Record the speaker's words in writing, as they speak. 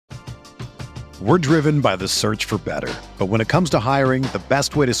We're driven by the search for better. But when it comes to hiring, the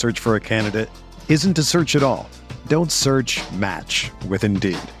best way to search for a candidate isn't to search at all. Don't search, match with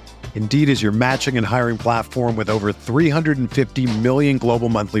Indeed. Indeed is your matching and hiring platform with over 350 million global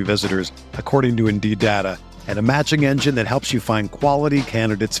monthly visitors, according to Indeed data, and a matching engine that helps you find quality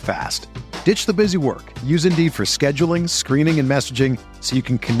candidates fast. Ditch the busy work. Use Indeed for scheduling, screening, and messaging so you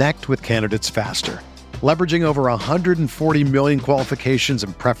can connect with candidates faster. Leveraging over 140 million qualifications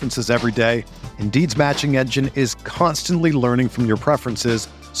and preferences every day, Indeed's matching engine is constantly learning from your preferences,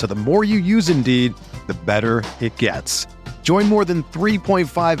 so the more you use Indeed, the better it gets. Join more than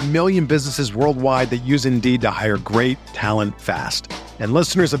 3.5 million businesses worldwide that use Indeed to hire great talent fast. And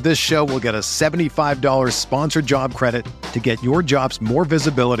listeners of this show will get a $75 sponsored job credit to get your jobs more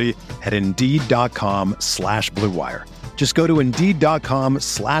visibility at Indeed.com/Blue Wire. Just go to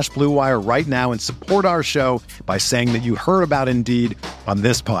Indeed.com/Blue Wire right now and support our show by saying that you heard about Indeed on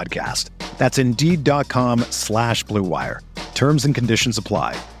this podcast. That's Indeed.com/Blue Wire. Terms and conditions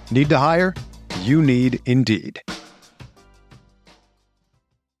apply. Need to hire? You need Indeed.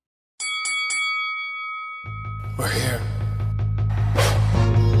 We're here.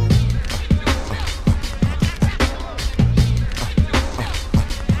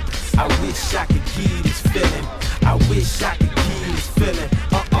 I wish I could give you this feeling. I wish I could give you this feeling.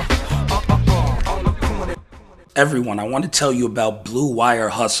 On the corner. Everyone, I want to tell you about Blue Wire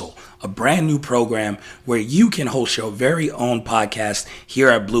Hustle, a brand new program where you can host your very own podcast here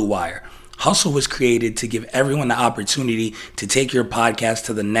at Blue Wire. Hustle was created to give everyone the opportunity to take your podcast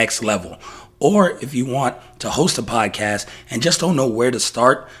to the next level. Or if you want to host a podcast and just don't know where to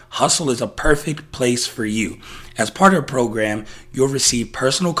start, Hustle is a perfect place for you. As part of the program, you'll receive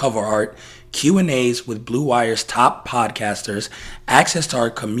personal cover art, Q&As with Blue Wire's top podcasters, access to our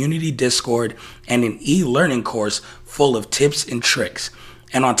community Discord, and an e-learning course full of tips and tricks.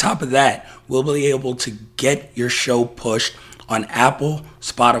 And on top of that, we'll be able to get your show pushed on Apple,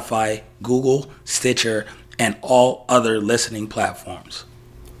 Spotify, Google, Stitcher, and all other listening platforms.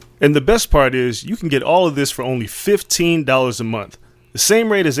 And the best part is you can get all of this for only $15 a month, the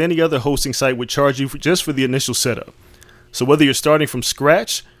same rate as any other hosting site would charge you just for the initial setup. So whether you're starting from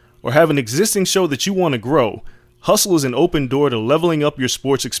scratch or have an existing show that you want to grow, Hustle is an open door to leveling up your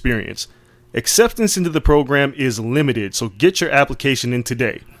sports experience. Acceptance into the program is limited, so get your application in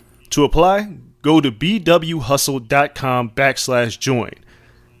today. To apply, go to bwhustle.com/join.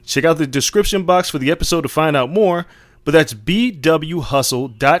 Check out the description box for the episode to find out more, but that's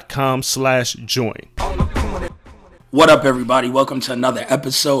bwhustle.com/join. What up, everybody? Welcome to another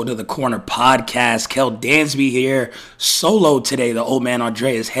episode of the Corner Podcast. Kel Dansby here, solo today. The old man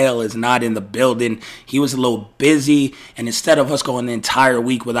Andreas Hale is not in the building. He was a little busy, and instead of us going the entire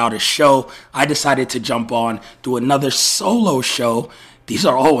week without a show, I decided to jump on, do another solo show. These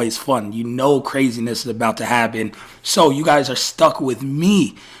are always fun. You know craziness is about to happen. So you guys are stuck with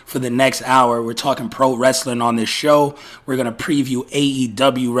me for the next hour. We're talking pro wrestling on this show. We're going to preview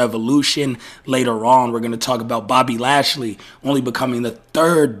AEW Revolution. Later on, we're going to talk about Bobby Lashley only becoming the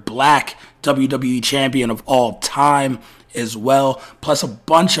third black WWE champion of all time as well. Plus a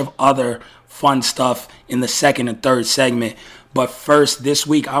bunch of other fun stuff in the second and third segment. But first, this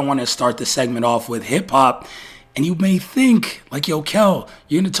week, I want to start the segment off with hip-hop. And you may think, like, yo, Kel,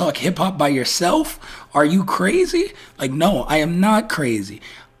 you're going to talk hip-hop by yourself? Are you crazy? Like, no, I am not crazy.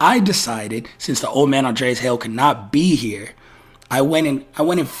 I decided, since the old man Andreas Hale could not be here, I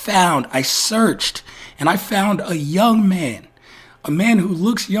searched, and I found a young man, a man who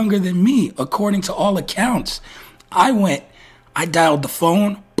looks younger than me, according to all accounts. I dialed the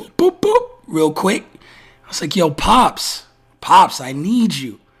phone, boop, boop, boop, real quick. I was like, yo, Pops, I need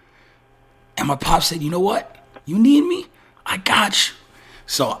you. And my Pops said, you know what? You need me? I got you.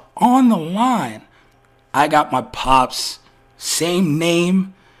 So on the line, I got my Pops, same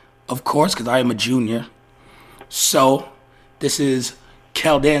name, of course, because I am a junior. So this is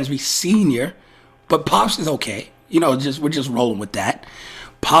Kel Dansby Sr., but Pops is okay. You know, we're just rolling with that.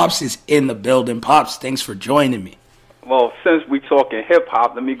 Pops is in the building. Pops, thanks for joining me. Well, since we talking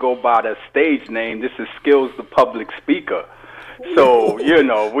hip-hop, let me go by the stage name. This is Skills the Public Speaker. So, you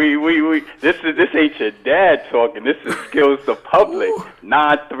know, this ain't your dad talking. This is Skills the Public.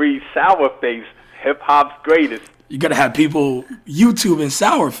 9-3 Sourface, hip-hop's greatest. You got to have people YouTubing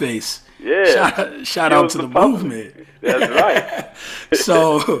Sourface. Yeah. Shout out to the movement. That's right.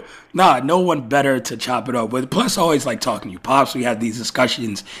 So, no one better to chop it up with. Plus, I always like talking to you, Pops. We have these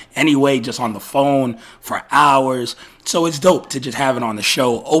discussions anyway, just on the phone for hours. So it's dope to just have it on the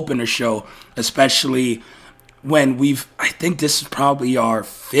show, open the show, especially when I think this is probably our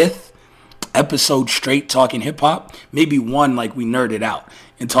 5th episode straight talking hip-hop. Maybe one, like, we nerded out.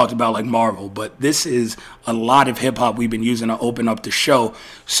 and talked about like Marvel, but this is a lot of hip hop we've been using to open up the show.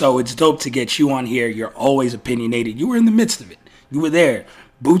 So it's dope to get you on here. You're always opinionated. You were in the midst of it. You were there,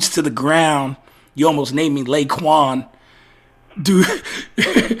 boots to the ground. You almost named me Laquan due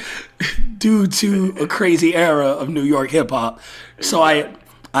to a crazy era of New York hip hop. So I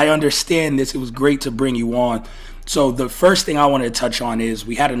understand this. It was great to bring you on. So the first thing I want to touch on is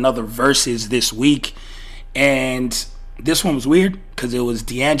we had another Versus this week, and this one was weird because it was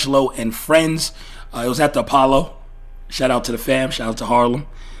D'Angelo and friends. It was at the Apollo. Shout out to the fam. Shout out to Harlem.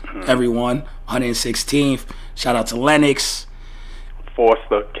 Everyone. 116th. Shout out to Lennox.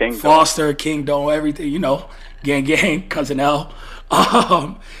 Foster, King Dome, everything, gang, Cousin L.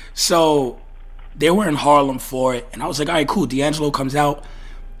 So they were in Harlem for it, and I was like, all right, cool. D'Angelo comes out.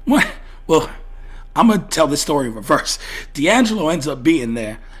 What? Well, I'm going to tell this story in reverse. D'Angelo ends up being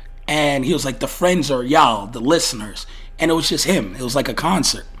there, and he was like, the friends are y'all, the listeners. And it was just him. It was like a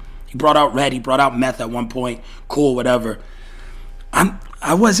concert. He brought out Red. He brought out Meth at one point. Cool, whatever.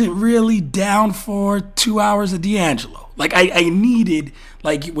 I wasn't really down for 2 hours of D'Angelo. Like, I needed,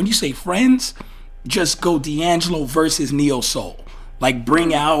 like, when you say friends, just go D'Angelo versus Neo Soul. Like,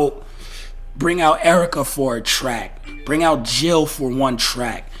 bring out Erica for a track. Bring out Jill for one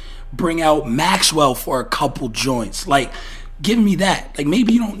track. Bring out Maxwell for a couple joints. Like, give me that. Like,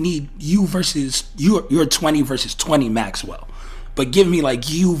 maybe you don't need you versus you're 20 versus 20 Maxwell, but give me like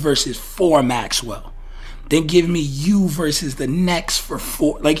you versus 4 Maxwell. Then give me you versus the next for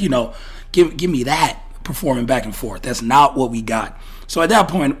 4. Like, give me that performing back and forth. That's not what we got. So at that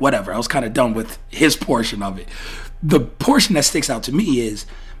point, whatever. I was kind of done with his portion of it. The portion that sticks out to me is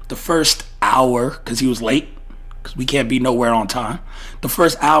the first hour, because he was late, because we can't be nowhere on time. The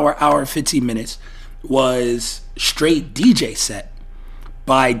first hour and 15 minutes was straight DJ set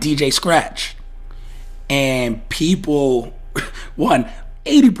by DJ Scratch. And people,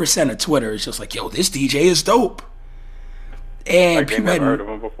 80% of Twitter is just like, yo, this DJ is dope. And like people they never heard of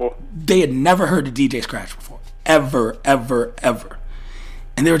him before. They had never heard of DJ Scratch before. Ever.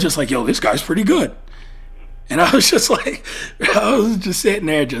 And they were just like, yo, this guy's pretty good. And I was just like, I was just sitting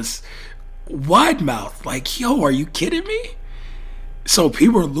there just wide mouth, like, yo, are you kidding me? So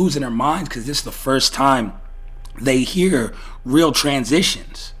people are losing their minds because this is the first time they hear real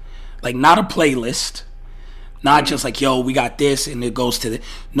transitions. Like, not a playlist. Not just like, yo, we got this and it goes to the...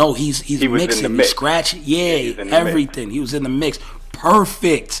 No, he's mixing, he's scratching. Yeah, everything. He was in the mix.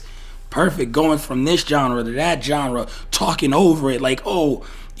 Perfect. Going from this genre to that genre, talking over it. Like, oh,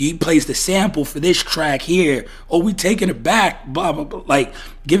 he plays the sample for this track here. Oh, we taking it back. Blah, blah, blah. Like,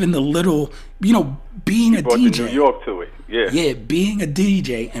 giving the little, being a DJ. New York to it. Yeah. Yeah, being a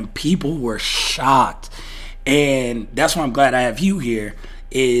DJ. And people were shocked. And that's why I'm glad I have you here.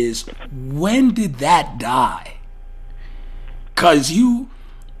 Is when did that die? Cause you've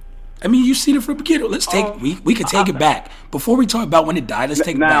seen it from the beginning. Let's take we can take it back. Before we talk about when it died, let's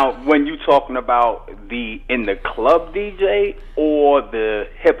take it back. Now, when you talking about in the club DJ or the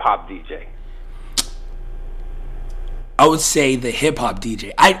hip hop DJ? I would say the hip hop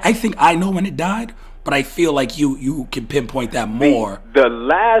DJ. I think I know when it died, but I feel like you can pinpoint that more. The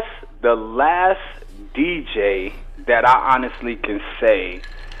last DJ that I honestly can say,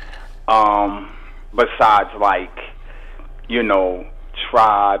 besides like,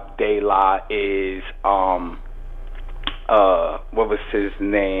 Tribe, De La, is what was his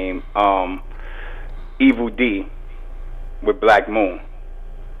name? Evil D with Black Moon.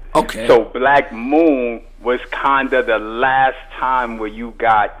 Okay. So Black Moon was kind of the last time where you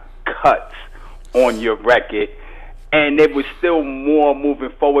got cuts on your record. And it was still more moving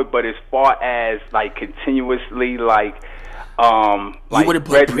forward, but as far as like continuously, like you wouldn't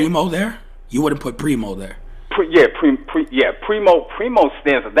put Primo there. You wouldn't put Primo there. Primo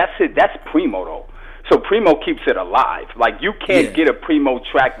stands. That's it. That's Primo though. So Primo keeps it alive. Like you can't get a Primo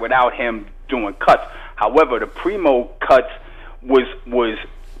track without him doing cuts. However, the Primo cuts was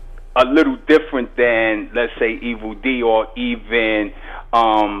a little different than, let's say, Evil D or even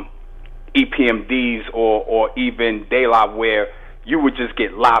EPMDs or even De La, where you would just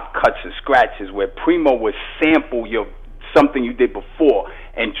get live cuts and scratches, where Primo would sample something you did before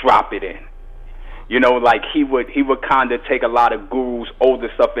and drop it in. Like he would kind of take a lot of Guru's older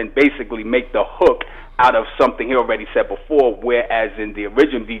stuff and basically make the hook out of something he already said before, whereas in the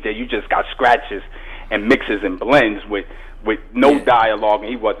original DJ you just got scratches and mixes and blends with no dialogue,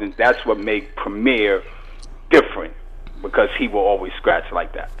 and that's what made Premier different, because he will always scratch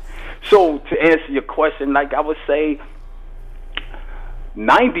like that. So to answer your question, like I would say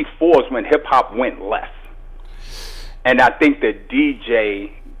 94 is when hip hop went left. And I think the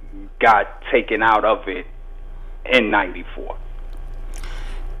DJ got taken out of it in 94.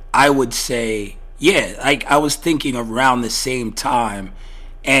 I would say, yeah, like I was thinking around the same time,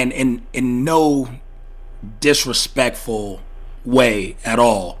 and in no disrespectful way at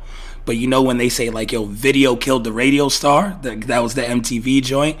all. But you know when they say like, yo, video killed the radio star, that was the MTV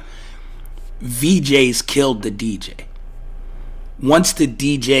joint. VJs killed the DJ. Once the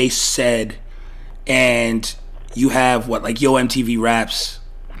DJ said, and you have what, like Yo MTV Raps,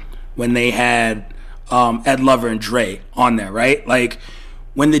 when they had Ed Lover and Dre on there, right? Like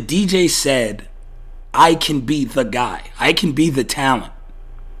when the DJ said, I can be the guy, I can be the talent,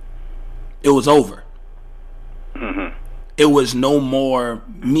 it was over. Mm-hmm. It was no more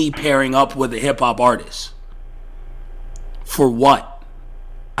me pairing up with a hip-hop artist. For what?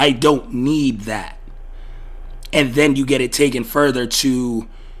 I don't need that. And then you get it taken further to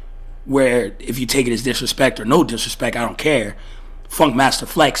where, if you take it as disrespect or no disrespect, I don't care, Funkmaster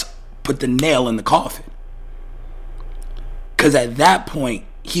Flex put the nail in the coffin. Because at that point,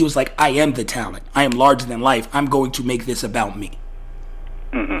 he was like, I am the talent. I am larger than life. I'm going to make this about me.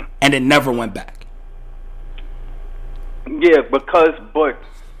 Mm-hmm. And it never went back. Yeah, because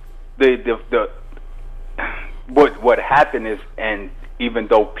what happened is, and even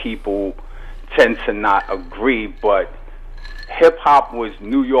though people tend to not agree, but hip hop was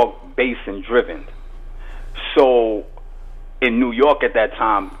New York based and driven. So in New York at that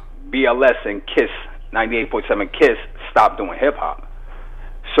time, BLS and Kiss, 98.7 Kiss, stopped doing hip hop.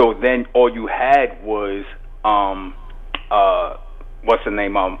 So then all you had was what's the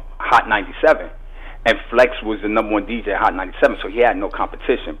name? Hot 97. And Flex was the number one DJ at Hot 97, so he had no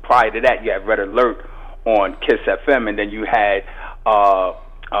competition. Prior to that, you had Red Alert on Kiss FM, and then you had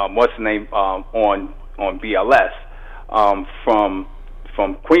what's the name on BLS from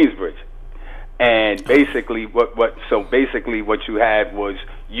Queensbridge. And basically, what you had was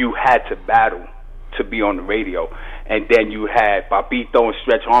you had to battle to be on the radio, and then you had Papito and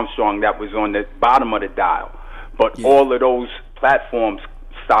Stretch Armstrong that was on the bottom of the dial. But all of those platforms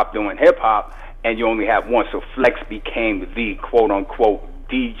stopped doing hip hop, and you only have one. So Flex became the quote-unquote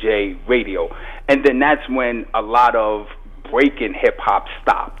DJ radio. And then that's when a lot of breaking hip-hop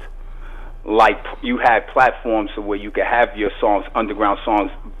stopped. Like, you had platforms where you could have your songs, underground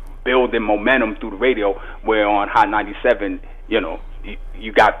songs, building momentum through the radio, where on Hot 97, you know,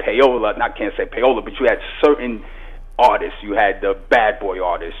 you got payola, I can't say payola, but you had certain artists. You had the bad boy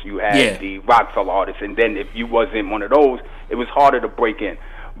artists. You had the Rockefeller artists. And then if you wasn't one of those, it was harder to break in.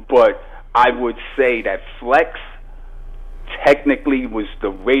 But I would say that Flex technically was the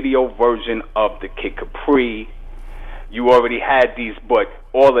radio version of the Kid Capri. You already had these, but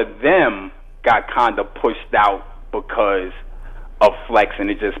all of them got kind of pushed out because of Flex, and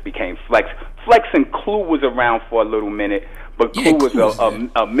it just became Flex. Flex and Clue was around for a little minute, but Clue was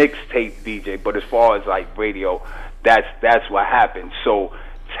a mixtape DJ. But as far as like radio, that's what happened. So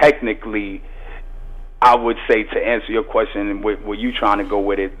technically, I would say, to answer your question and where you trying to go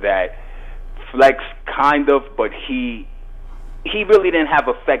with it, that Flex kind of, but he really didn't have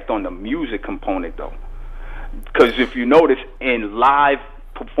effect on the music component though. Because if you notice, in live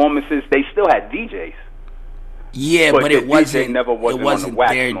performances, they still had DJs. Yeah, but it wasn't. DJ never wasn't on the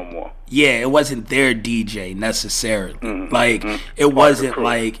wax their, no more. Yeah, it wasn't their DJ necessarily. Mm-hmm, like it wasn't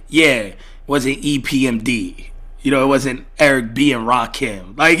like it wasn't EPMD. You know, it wasn't Eric B and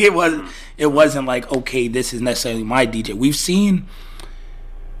Rakim. Like it wasn't like, okay, this is necessarily my DJ. We've seen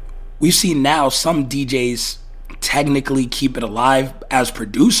now some DJs technically keep it alive as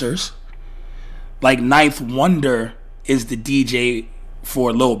producers. Like Ninth Wonder is the DJ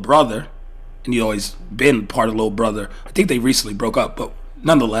for Lil Brother, and he's always been part of Lil Brother. I think they recently broke up, but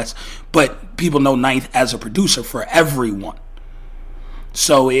nonetheless. But people know Ninth as a producer for everyone.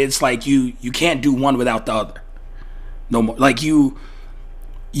 So it's like you can't do one without the other. No more. Like you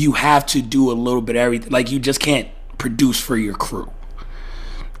have to do a little bit of everything. Like you just can't produce for your crew.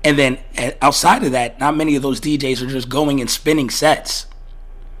 And then outside of that, not many of those DJs are just going and spinning sets.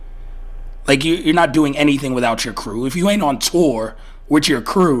 Like you're not doing anything without your crew. If you ain't on tour with your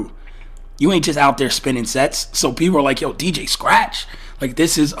crew, you ain't just out there spinning sets. So people are like, yo, DJ Scratch, like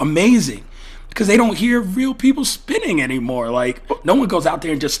this is amazing. Because they don't hear real people spinning anymore. Like no one goes out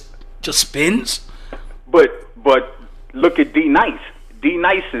there and just spins. But look at D Nice. D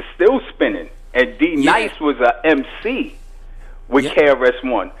Nice is still spinning. And D Nice was a MC with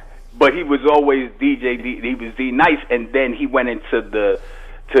KRS-One. But he was always he was D Nice, and then he went into the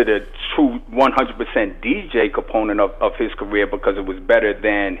true 100% DJ component of his career because it was better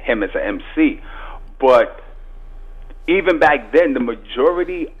than him as an MC. But even back then, the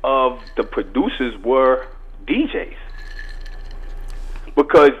majority of the producers were DJs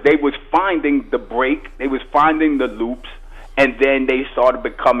because they was finding the break, they was finding the loops, And then they started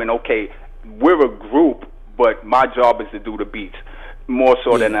becoming, okay, we're a group, but my job is to do the beats, more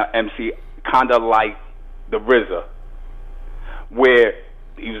so than an MC, kind of like the RZA, where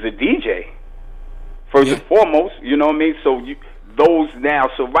he was a DJ, first and foremost, you know what I mean? So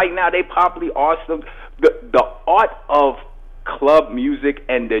so right now they probably are still, the art of club music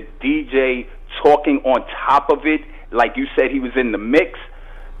and the DJ talking on top of it, like you said, he was in the mix.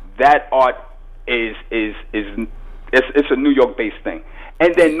 That art is a New York based thing.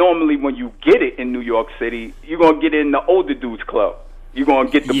 And then normally when you get it in New York City, you're gonna get it in the older dudes club. You're gonna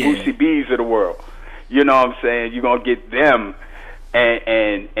get the Brucey B's of the world. You know what I'm saying? You're gonna get them,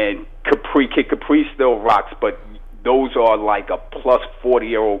 and Capri, Kid Capri still rocks, but those are like a plus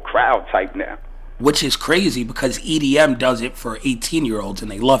 40-year-old crowd type now. Which is crazy because EDM does it for 18-year-olds and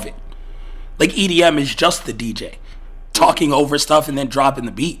they love it. Like EDM is just the DJ talking over stuff and then dropping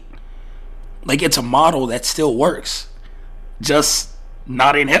the beat. Like it's a model that still works, just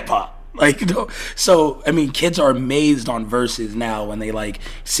not in hip hop. Like, you know, so I mean, kids are amazed on Versus now when they like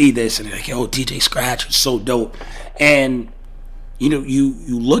see this and they're like, "Yo, DJ Scratch is so dope." And you know, you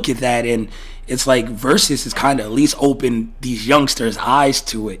look at that and it's like Versus has kind of at least opened these youngsters' eyes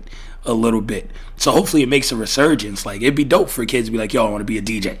to it a little bit. So hopefully it makes a resurgence. Like it'd be dope for kids to be like, "Yo, I want to be a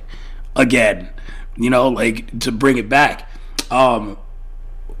DJ again." You know, like to bring it back.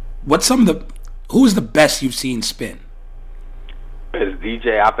 Who's the best you've seen spin? Best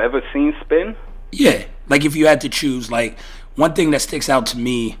DJ I've ever seen spin? Yeah, like if you had to choose, like one thing that sticks out to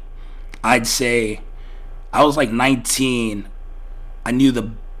me, I'd say I was like 19. I knew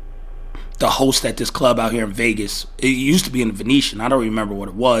the host at this club out here in Vegas. It used to be in the Venetian. I don't remember what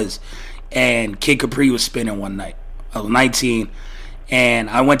it was. And Kid Capri was spinning one night. I was 19, and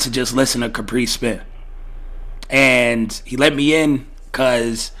I went to just listen to Capri spin. And he let me in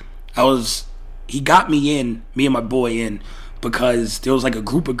because he got me and my boy in, because there was like a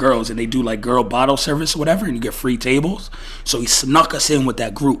group of girls and they do like girl bottle service or whatever, and you get free tables. So he snuck us in with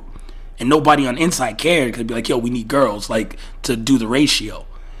that group, and nobody on inside cared because they'd be like, "Yo, we need girls like to do the ratio."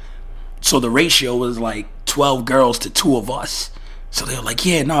 So the ratio was like 12 girls to 2 of us. So they were like,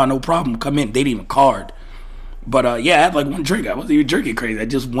 "Yeah, no problem, come in." They didn't even card. But I had like one drink. I wasn't even drinking crazy. I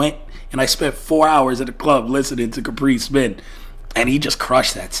just went and I spent 4 hours at the club listening to Capri spin. And he just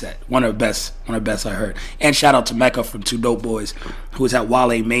crushed that set. One of the best I heard. And shout out to Mecca from Two Dope Boys, who was at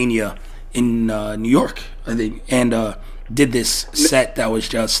Wale Mania in New York, I think, and did this set that was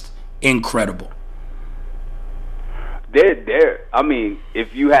just incredible. I mean,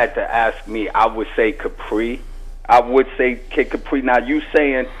 if you had to ask me, I would say Capri. I would say Kid Capri. Now you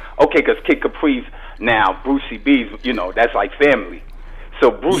saying, okay, because Kid Capri's now Brucey B's, you know, that's like family. So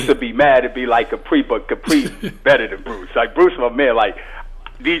Bruce would be mad and be like Capri, but Capri's better than Bruce. Like Bruce, my man, like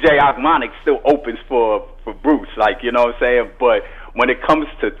DJ Osmonic still opens for Bruce, like, you know what I'm saying? But when it comes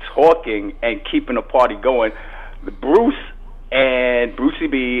to talking and keeping a party going, Bruce and Brucey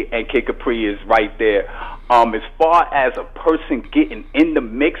B and Kid Capri is right there. As far as a person getting in the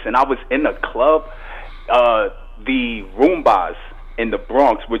mix, and I was in a club, the Roombas in the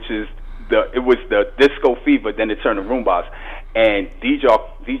Bronx, which is it was the Disco Fever, then it turned to Roombas. And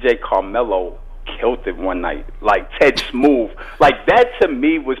DJ Carmelo killed it one night, like Ted Smooth. Like that to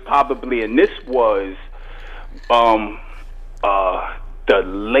me was probably, and this was the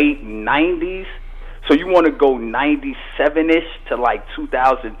late 90s. So you want to go 97-ish to like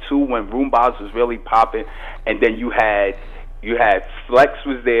 2002 when Roombas was really popping. And then you had Flex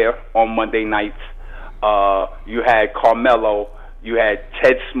was there on Monday nights. You had Carmelo. You had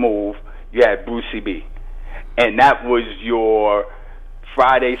Ted Smooth. You had Brucey B. And that was your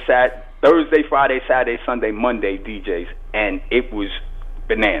Thursday, Friday, Saturday, Sunday, Monday DJs. And it was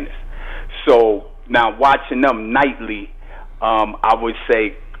bananas. So now watching them nightly, I would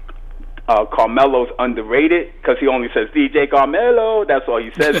say Carmelo's underrated because he only says DJ Carmelo. That's all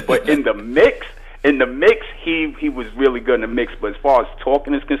he says. But in the mix, he was really good in the mix. But as far as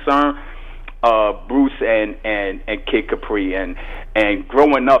talking is concerned, Bruce and Kid Capri, and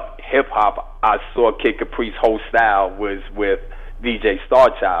growing up hip hop, I saw Kid Capri's whole style was with DJ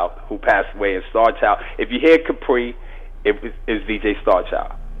Starchild, who passed away in Starchild. If you hear Capri, it's DJ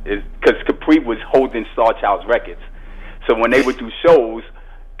Starchild, because Capri was holding Starchild's records. So when they would do shows,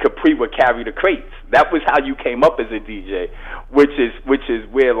 Capri would carry the crates. That was how you came up as a DJ, which is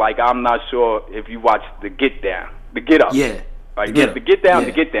where, like, I'm not sure if you watch the Get Down, the Get Up. Yeah. Right? The Get Down,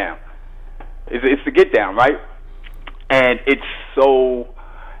 the Get Down. It's the Get Down, right? And it's so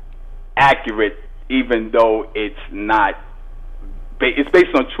accurate, even though it's not. It's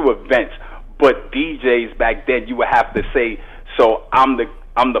based on true events. But DJs back then, you would have to say, so I'm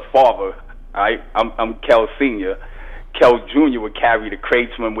the father, right? I'm Kel Senior. Kel Jr. would carry the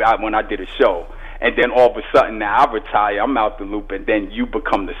crates when I did a show. And then all of a sudden now I retire, I'm out the loop, and then you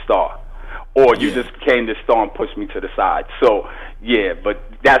become the star. Or you just became the star and pushed me to the side. So, yeah, but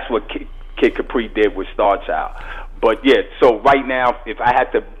that's what Kid Capri did with Star Child. But, yeah, so right now, if I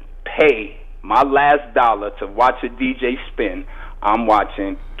had to pay my last dollar to watch a DJ spin, I'm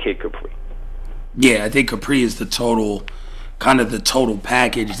watching Kid Capri. Yeah, I think Capri is the total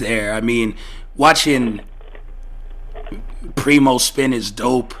package there. I mean, watching Primo spin is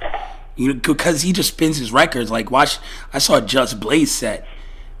dope. Because he just spins his records. Like, I saw Just Blaze set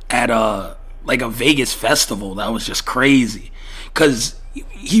at a Vegas festival. That was just crazy. Because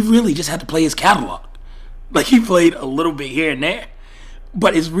he really just had to play his catalog. Like, he played a little bit here and there,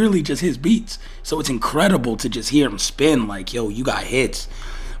 but it's really just his beats. So it's incredible to just hear him spin. Like, yo, you got hits.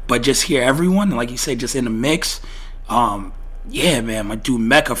 But just hear everyone, like you said, just in the mix. Yeah, man, my dude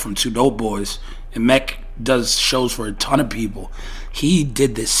Mecca from Two Dope Boys, and Mecca does shows for a ton of people. He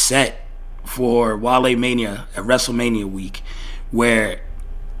did this set for Wale Mania at WrestleMania week where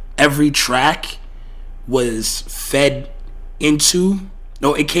every track was fed into,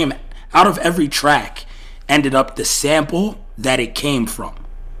 no, it came out of every track, ended up the sample that it came from.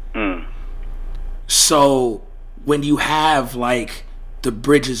 So when you have like The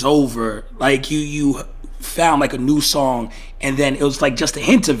Bridge Is Over, like you found like a new song, and then it was like just a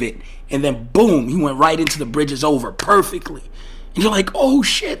hint of it, and then boom, he went right into The Bridge Is Over perfectly. And you're like, oh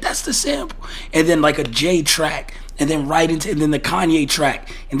shit, that's the sample. And then like a J track, and then and then the Kanye track,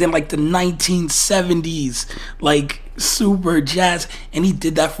 and then like the 1970s, like super jazz. And he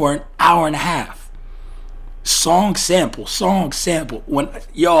did that for an hour and a half. Song sample. When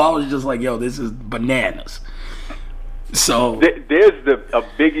I was just like, yo, this is bananas. So there's a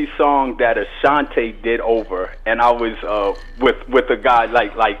Biggie song that Ashanti did over, and I was with a guy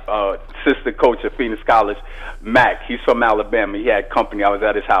like sister coach at Phoenix College, Mac. He's from Alabama. He had company. I was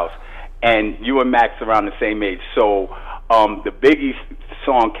at his house, and you and Max around the same age. So the Biggie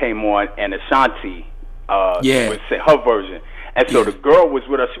song came on, and Ashanti was her version, and so the girl was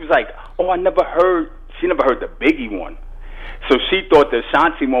with us. She was like, "Oh, she never heard the Biggie one." So she thought the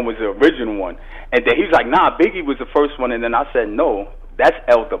Ashanti one was the original one. And then he's like, nah, Biggie was the first one. And then I said, no, that's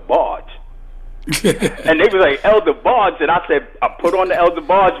El DeBarge. And they was like, El DeBarge. And I said, I put on the El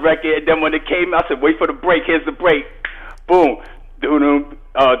DeBarge record. And then when it came out, I said, wait for the break. Here's the break. Boom.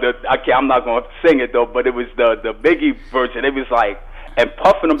 I'm not going to sing it, though, but it was the Biggie version. It was like, and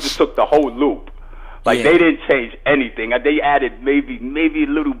Puff and them just took the whole loop. Like, they didn't change anything. They added maybe a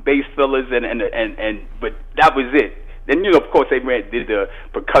little bass fillers, but that was it. Then, of course, they did the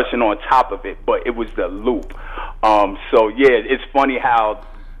percussion on top of it, but it was the loop. So, yeah, it's funny how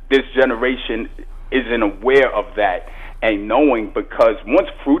this generation isn't aware of that and knowing, because once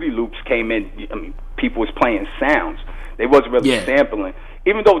Fruity Loops came in, I mean, people was playing sounds. They wasn't really sampling.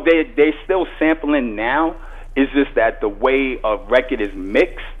 Even though they're still sampling now, it's just that the way a record is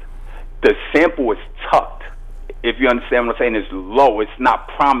mixed, the sample is tucked. If you understand what I'm saying, it's low. It's not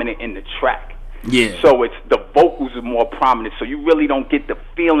prominent in the track. Yeah. So it's the vocals are more prominent, so you really don't get the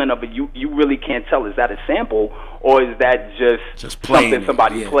feeling of it. You really can't tell, is that a sample or is that just something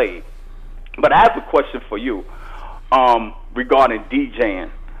somebody played? But I have a question for you regarding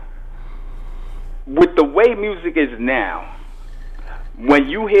DJing. With the way music is now, when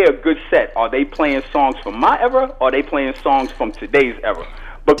you hear a good set, are they playing songs from my era or are they playing songs from today's era?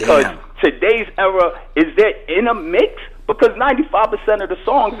 Because today's era, is there in a mix? Because 95% of the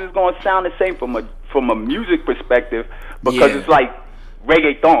songs is going to sound the same from a music perspective, because it's like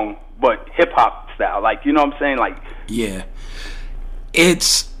reggaeton, but hip-hop style. Like, you know what I'm saying? Like, yeah.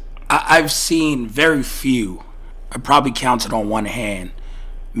 I've seen very few, I probably counted on one hand,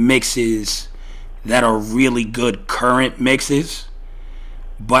 mixes that are really good current mixes,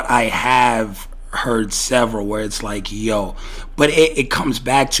 but I have heard several where it's like, yo, but it comes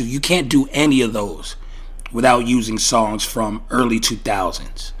back to, you can't do any of those without using songs from early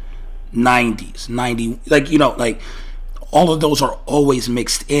 2000s, 90s, 90, like, like all of those are always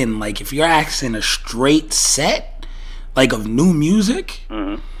mixed in. Like, if you're asking a straight set, like, of new music,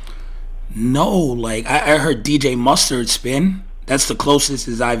 no, like, I heard DJ Mustard spin. That's the closest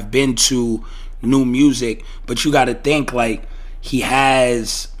as I've been to new music, but you gotta think, like, he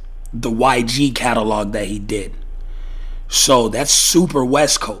has the YG catalog that he did. So that's super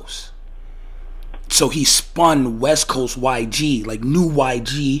West Coast. So he spun West Coast YG, like new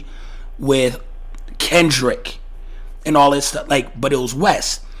YG with Kendrick and all this stuff, like, but it was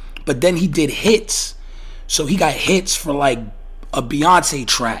West. But then he did hits. So he got hits for like a Beyonce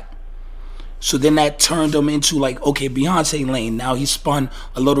track. So then that turned him into like, okay, Beyonce lane. Now he spun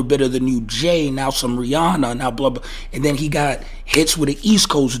a little bit of the new Jay, now some Rihanna, now blah, blah. And then he got hits with an East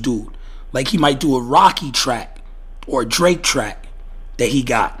Coast dude. Like he might do a Rocky track or a Drake track that he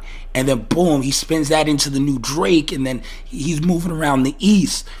got. And then boom, he spins that into the new Drake, and then he's moving around the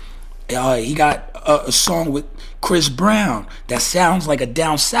East. He got a song with Chris Brown that sounds like a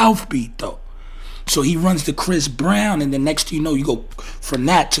down south beat though. So he runs to Chris Brown, and then next thing you know, you go from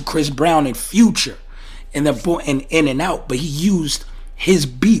that to Chris Brown and Future, and then boom, and in and out. But he used his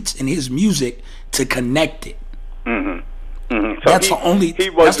beats and his music to connect it. Mm-hmm. Mm-hmm. So that's the only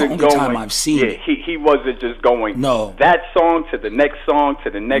time I've seen it. He wasn't just going that song to the next song to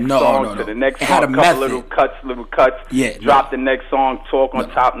the next song to the next song. Had a couple method. little cuts. Yeah, drop the next song, talk on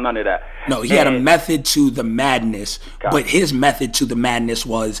top. None of that. No, he had a method to the madness, but his method to the madness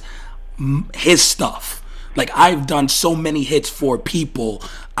was his stuff. Like I've done so many hits for people,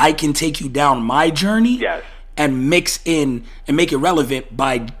 I can take you down my journey and mix in and make it relevant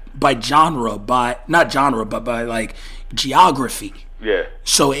by genre, not genre, but by like geography. Yeah.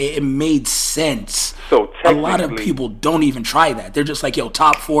 So it made sense. So a lot of people don't even try that. They're just like, yo,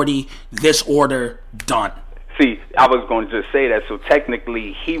 top 40, this order, done. See, I was going to just say that. So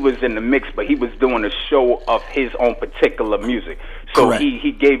technically, he was in the mix, but he was doing a show of his own particular music. So Correct.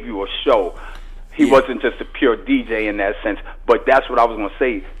 he gave you a show. He wasn't just a pure DJ in that sense. But that's what I was going to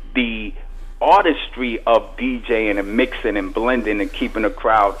say. The artistry of DJing and mixing and blending and keeping the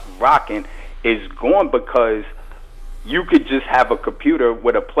crowd rocking is gone because you could just have a computer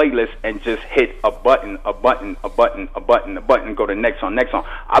with a playlist and just hit a button, go to next song.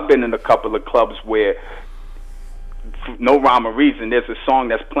 I've been in a couple of clubs where for no rhyme or reason, there's a song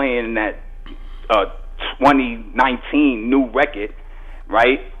that's playing in that 2019 new record,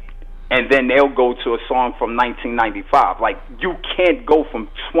 right? And then they'll go to a song from 1995. Like, you can't go from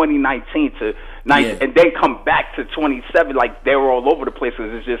 2019 to 19 and then come back to 27. Like, they're all over the place.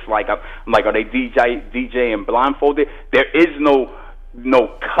 Cause it's just like, I'm like, are they DJing blindfolded? There is no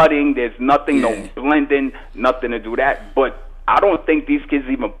cutting. There's nothing, no blending, nothing to do that. But I don't think these kids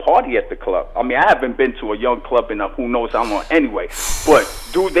even party at the club. I mean, I haven't been to a young club in who knows how long anyway. But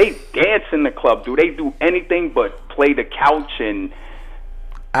do they dance in the club? Do they do anything but play the couch and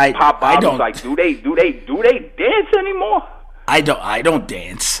pop bottles? Like, do they dance anymore? I don't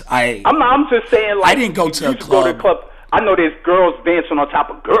dance. I'm just saying, like, I didn't go to a club. I know there's girls dancing on top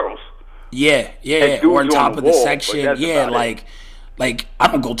of girls. Yeah. Or on top of the section. Yeah, like I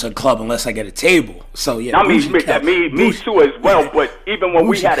don't go to a club unless I get a table. So yeah, I mean, me too as well. But even when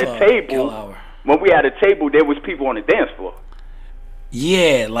we had a table, there was people on the dance floor.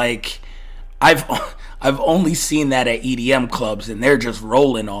 Yeah, like I've only seen that at EDM clubs, and they're just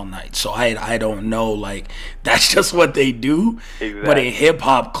rolling all night. So I don't know, like that's just what they do. Exactly. But in hip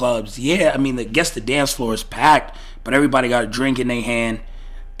hop clubs, I mean, I guess the dance floor is packed, but everybody got a drink in their hand.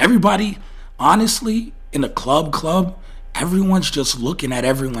 Everybody, honestly, in a club. Everyone's just looking at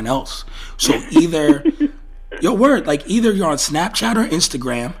everyone else. So either either you're on Snapchat or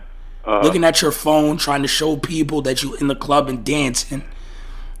Instagram, looking at your phone, trying to show people that you in the club and dancing,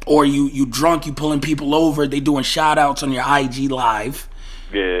 or you drunk, you pulling people over, they doing shout outs on your IG live.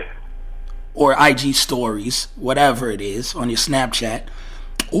 Yeah. Or IG stories, whatever it is, on your Snapchat.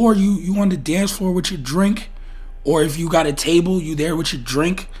 Or you on the dance floor with your drink, or if you got a table, you there with your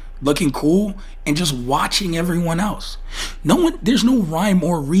drink, looking cool, and just watching everyone else. There's no rhyme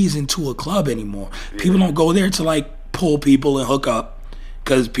or reason to a club anymore. People don't go there to like pull people and hook up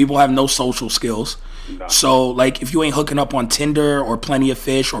because people have no social skills. No. So like if you ain't hooking up on Tinder or Plenty of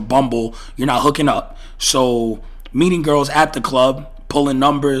Fish or Bumble, you're not hooking up. So meeting girls at the club, pulling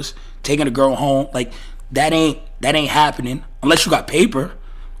numbers, taking a girl home, like that ain't happening unless you got paper.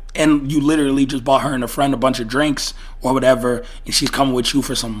 And you literally just bought her and a friend a bunch of drinks or whatever, and she's coming with you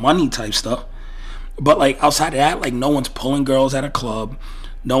for some money type stuff. But like outside of that, like no one's pulling girls at a club.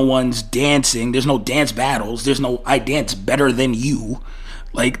 No one's dancing. There's no dance battles. There's no I dance better than you.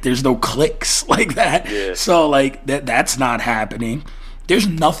 Like there's no cliques like that. Yeah. So like that's not happening. There's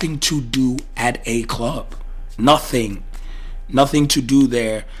nothing to do at a club. Nothing to do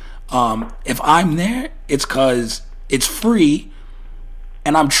there. If I'm there, it's because it's free.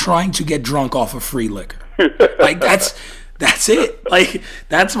 And I'm trying to get drunk off of free liquor. Like that's it. Like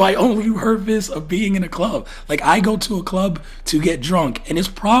that's my only purpose of being in a club. Like I go to a club to get drunk, and it's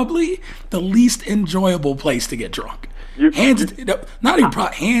probably the least enjoyable place to get drunk.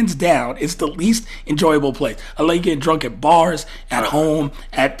 Hands down, it's the least enjoyable place. I like getting drunk at bars, at home,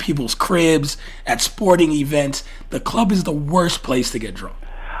 at people's cribs, at sporting events. The club is the worst place to get drunk.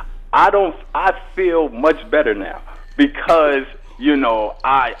 I feel much better now because you know,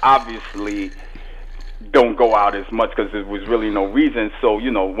 I obviously don't go out as much because there was really no reason. So, you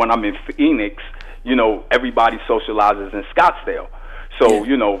know, when I'm in Phoenix, you know, everybody socializes in Scottsdale. So,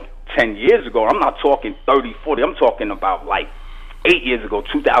 you know, 10 years ago, I'm not talking 30, 40, I'm talking about like 8 years ago,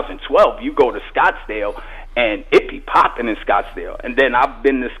 2012, you go to Scottsdale and it be popping in Scottsdale. And then I've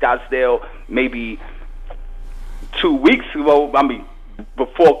been to Scottsdale maybe 2 weeks ago, I mean,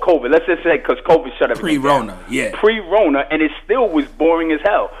 before COVID. Let's just say, because COVID shut everything Pre-Rona, down. yeah. Pre-Rona, and it still was boring as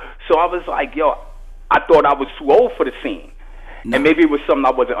hell. So I was like, yo, I thought I was too old for the scene. No. And maybe it was something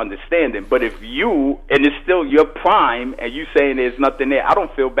I wasn't understanding. But if you, and it's still your prime, and you saying there's nothing there, I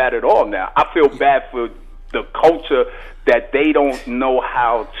don't feel bad at all now. I feel bad for the culture that they don't know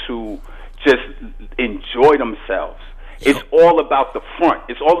how to just enjoy themselves. It's all about the front.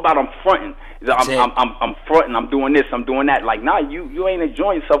 It's all about I'm fronting. I'm fronting. I'm doing this. I'm doing that. Like, nah, you ain't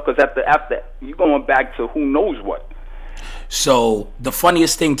enjoying yourself because after you going back to who knows what. So the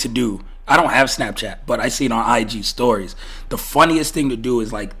funniest thing to do, I don't have Snapchat, but I see it on IG stories. The funniest thing to do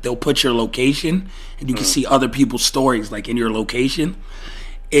is like they'll put your location and you can see other people's stories like in your location,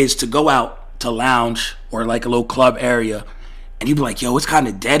 is to go out to lounge or like a little club area and you be like, yo, it's kind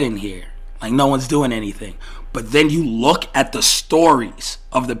of dead in here. Like no one's doing anything. But then you look at the stories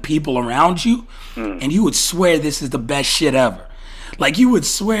of the people around you and you would swear this is the best shit ever. Like you would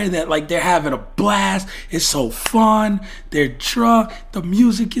swear that like they're having a blast. It's so fun. They're drunk. The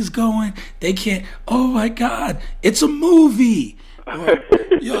music is going. They can't. Oh my God, it's a movie. Or,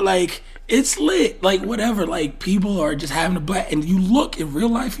 you're like, it's lit. Like whatever. Like people are just having a blast. And you look in real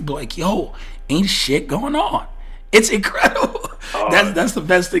life, you be like, yo, ain't shit going on. It's incredible. That's the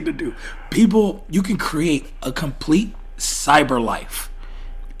best thing to do. People, you can create a complete cyber life,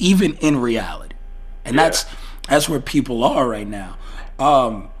 even in reality, and that's where people are right now.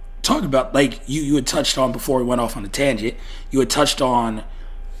 Talk about like you had touched on before we went off on a tangent. You had touched on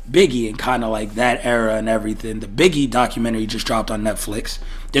Biggie and kind of like that era and everything. The Biggie documentary just dropped on Netflix.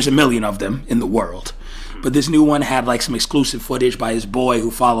 There's a million of them in the world, but this new one had like some exclusive footage by his boy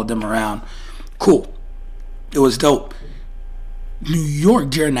who followed them around. Cool. It was dope. New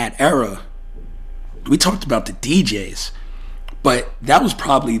York during that era, we talked about the DJs, but that was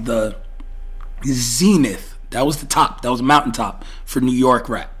probably the zenith. That was the top. That was a mountaintop for New York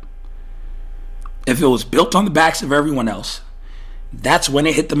rap. If it was built on the backs of everyone else, that's when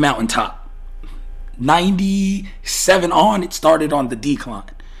it hit the mountaintop. 97 on, it started on the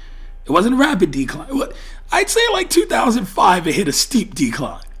decline. It wasn't a rapid decline. I'd say like 2005, it hit a steep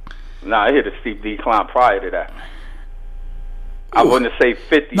decline. Nah, it hit a steep decline prior to that. I wouldn't say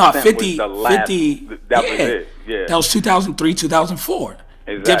 50 no, Cent 50, was the last. 50, that was it. Yeah. That was 2003, 2004.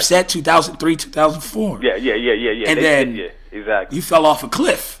 Exactly. Dipset 2003, 2004. Yeah. And then exactly. you fell off a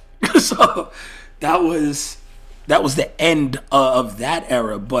cliff. So that was the end of that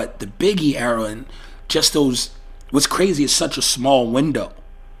era. But the Biggie era and just those, what's crazy is such a small window.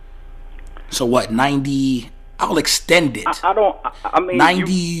 So what, 90, I'll extend it. I mean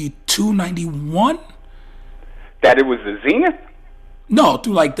 92, 91? That it was the zenith? No,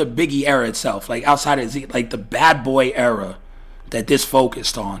 through like the Biggie era itself, like outside of like the Bad Boy era that this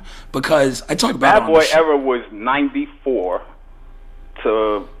focused on. Because I talk about Bad Boy era was 94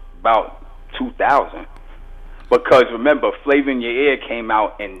 to about 2000. Because remember, Flavor in Your Ear came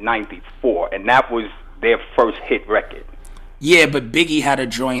out in 94, and that was their first hit record. Yeah, but Biggie had a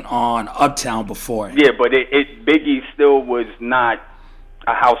joint on Uptown before. Yeah, but Biggie still was not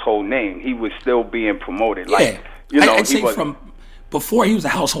a household name. He was still being promoted. Yeah. Like, you know, I'd say from before he was a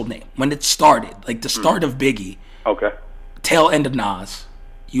household name, when it started, like the start of Biggie, okay, tail end of Nas,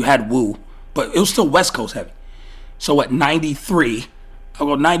 you had Wu, but it was still West Coast heavy. So at 93, I'll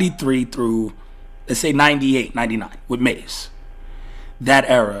go 93 through, let's say 98, 99 with Mace. That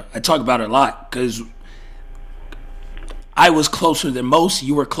era, I talk about it a lot because I was closer than most,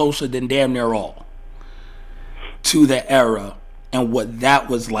 you were closer than damn near all to the era and what that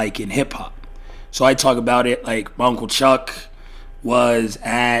was like in hip-hop. So I talk about it like my Uncle Chuck was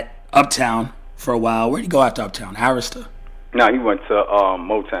at Uptown for a while. Where'd he go after Uptown? Arista? No, he went to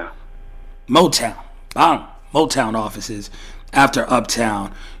Motown. Motown offices after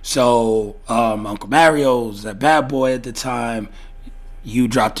Uptown. So Uncle Mario was a Bad Boy at the time. You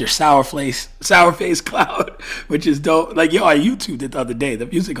dropped your Sour Face Cloud, which is dope. Like, yo, I YouTubed it the other day. The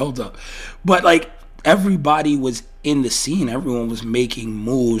music holds up. But, like, everybody was in the scene. Everyone was making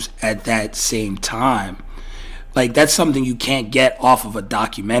moves at that same time. Like, that's something you can't get off of a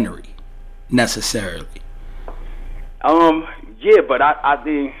documentary, necessarily. Yeah, but I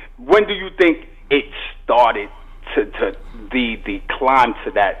think, when do you think it started to the climb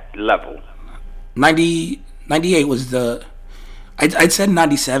to that level? 98 was I'd said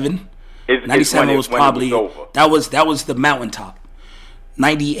 97. 97 was probably that was the mountaintop.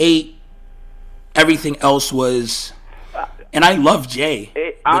 98, everything else was, and I love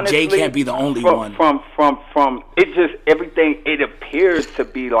Jay. Honestly, Jay can't be the only one. From it just everything. It appears to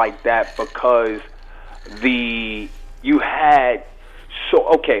be like that because you had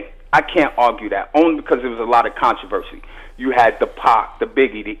okay. I can't argue that only because there was a lot of controversy. You had the Pac, the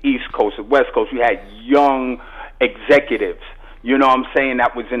Biggie, the East Coast, the West Coast. You had young executives. You know what I'm saying?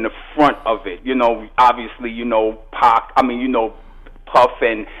 That was in the front of it. You know, obviously, you know Pac. I mean, you know Puff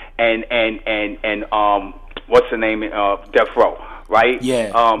and what's the name? Death Row, right?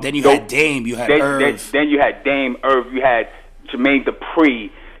 Yeah. Then you had Dame. You had Irv. Then you had Dame, Irv. You had Jermaine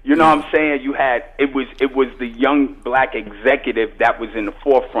Dupri. You know what I'm saying? You had it was the young black executive that was in the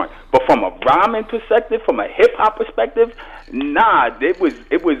forefront. But from a rhyming perspective, from a hip hop perspective, nah, it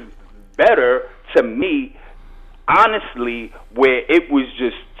was better to me, honestly, where it was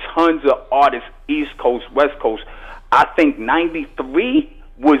just tons of artists, East Coast, West Coast. I think 93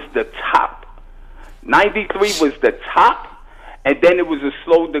 was the top. 93 was the top, and then it was a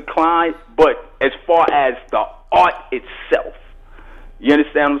slow decline. But as far as the art itself, you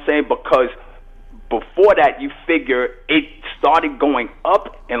understand what I'm saying? Because before that, you figure it started going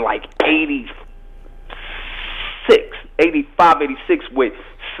up in like 86, 85, 86 with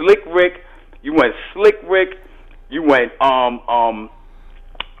Slick Rick. You went Slick Rick. You went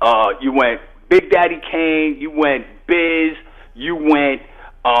you went Big Daddy Kane. You went Biz. You went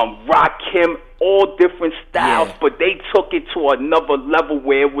Rakim. All different styles, but they took it to another level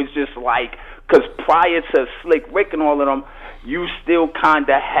where it was just like, because prior to Slick Rick and all of them, you still kind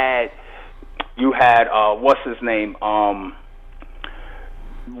of had, what's his name, Run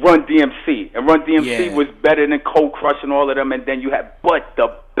DMC, and Run DMC was better than Cold Crush and all of them, and then you had, but the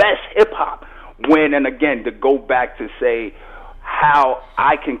best hip hop, when, and again, to go back to say how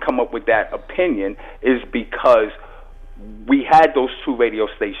I can come up with that opinion is because we had those two radio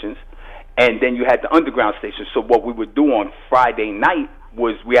stations, and then you had the underground station. So what we would do on Friday night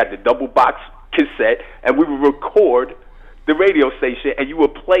was we had the double box cassette, and we would record the radio station, and you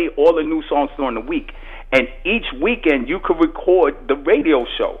would play all the new songs during the week. And each weekend, you could record the radio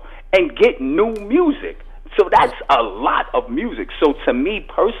show and get new music. So that's a lot of music. So to me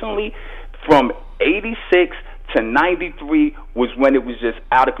personally, from 86 to 93 was when it was just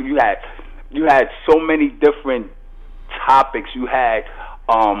out of. You had so many different topics. You had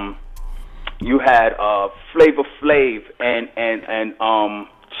Flavor Flav and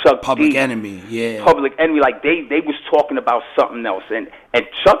Chuck Public D. Enemy, yeah. Public Enemy, like they was talking about something else, and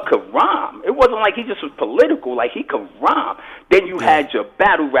Chuck could rhyme. It wasn't like he just was political, like he could rhyme. Then you had your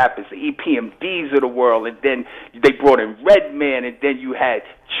battle rappers, the EPMDs of the world, and then they brought in Redman, and then you had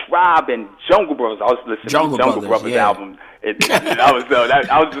Tribe and Jungle Brothers. I was listening to the Jungle Brothers album, and I was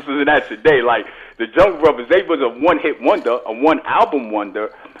just listening to that today. Like the Jungle Brothers, they was a one-hit wonder, a one-album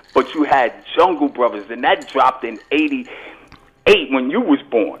wonder, but you had Jungle Brothers, and that dropped in 88 when you was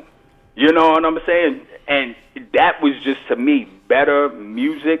born. You know what I'm saying? And that was just, to me, better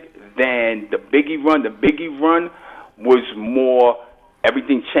music than the Biggie Run. The Biggie Run was more,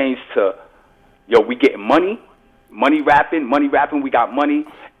 everything changed to, yo, we getting money rapping, we got money.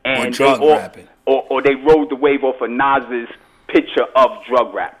 And or drug rapping. Or they rode the wave off of Nas's picture of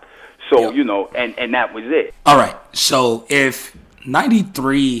drug rap. So, you know, and that was it. All right. So if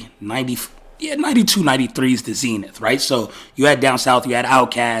 92, 93 is the zenith, right? So you had Down South, you had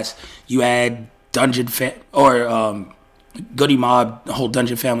Outkast, you had Goody Mob, the whole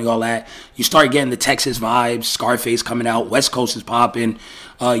Dungeon Family, all that. You start getting the Texas vibes, Scarface coming out, West Coast is popping.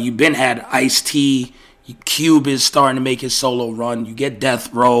 You been had Ice-T, Cube is starting to make his solo run. You get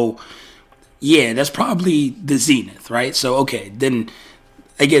Death Row. Yeah, that's probably the zenith, right? So, okay, then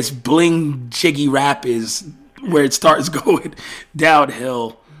I guess Bling Jiggy Rap is where it starts going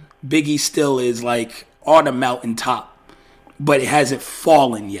downhill. Biggie still is like on the mountaintop, but it hasn't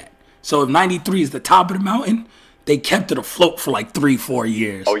fallen yet. So if 93 is the top of the mountain, they kept it afloat for like 3-4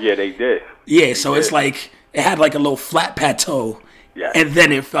 years. Oh yeah, they did. Yeah, so it's like it had like a little flat plateau, and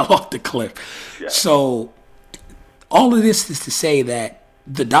then it fell off the cliff. Yeah. So all of this is to say that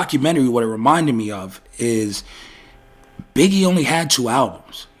the documentary, what it reminded me of is Biggie only had 2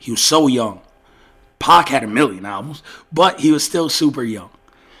 albums. He was so young. Pac had 1 million albums, but he was still super young.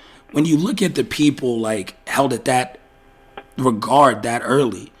 When you look at the people like held at that regard that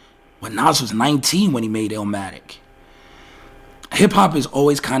early, when Nas was 19 when he made Illmatic, hip-hop has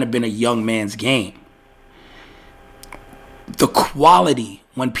always kind of been a young man's game. The quality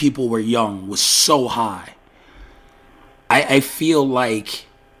when people were young was so high. I feel like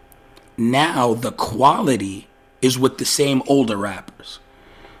now the quality is with the same older rappers.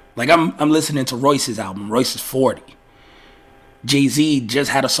 Like I'm listening to Royce's album. Royce is 40. Jay-Z just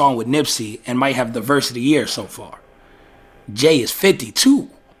had a song with Nipsey and might have the verse of the year so far. Jay is 52.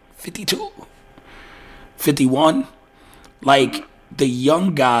 51. Like, the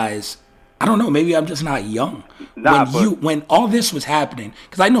young guys, I don't know, maybe I'm just not young. When all this was happening,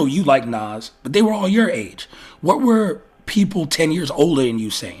 because I know you like Nas, but they were all your age. What were people 10 years older than you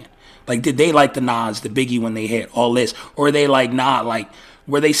saying? Like, did they like the Nas, the Biggie when they hit all this? Or were they like, nah, like,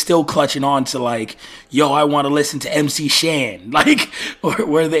 were they still clutching on to like, yo, I want to listen to MC Shan? Like, or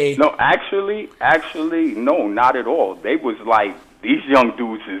were they? No, actually, no, not at all. They was like, these young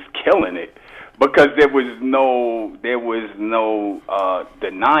dudes is killing it, because there was no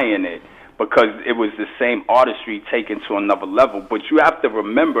denying it, because it was the same artistry taken to another level. But you have to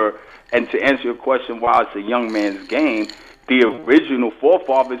remember, and to answer your question, while it's a young man's game, the original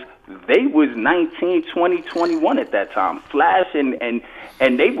forefathers, they was 19, 20, 21 at that time. Flash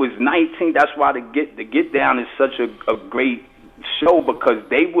and they was 19. That's why the Get Down is such a great show, because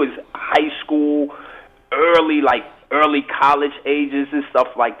they was high school, early college ages and stuff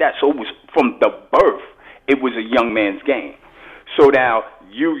like that. So it was from the birth, it was a young man's game. So now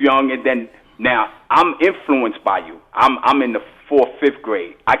you young, and then now I'm influenced by you. I'm in the 4th, 5th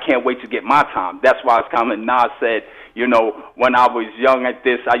grade. I can't wait to get my time. That's why it's kind of Nas said, you know, when I was young at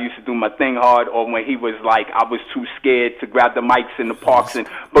this, I used to do my thing hard, or when he was like, I was too scared to grab the mics in the parks, and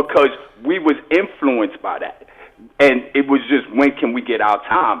because we was influenced by that. And it was just, when can we get our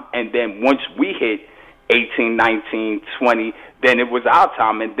time? And then once we hit 18, 19, 20, then it was our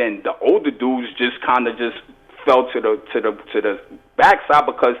time. And then the older dudes just kind of just fell to the backside,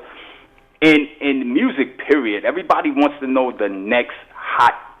 because in the music period, everybody wants to know the next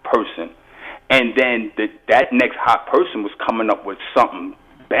hot person. And then that next hot person was coming up with something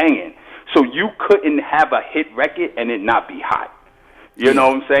banging. So you couldn't have a hit record and it not be hot. You know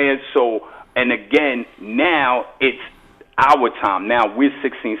what I'm saying? So, and again, now it's our time. Now we're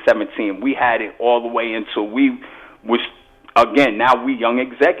 16, 17. We had it all the way until we was, again, now we young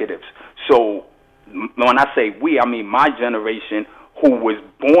executives. So when I say we, I mean my generation who was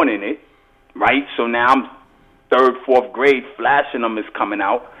born in it, right? So now I'm 3rd, 4th grade, Flashing Them is coming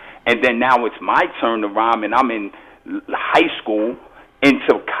out. And then now it's my turn to rhyme, and I'm in high school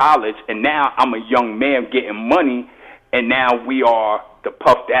into college, and now I'm a young man getting money, and now we are the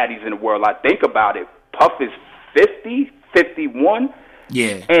Puff Daddies in the world. I think about it. Puff is 50, 51.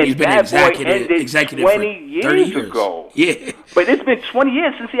 Yeah, and he's been executive 20 years ago. Yeah. But it's been 20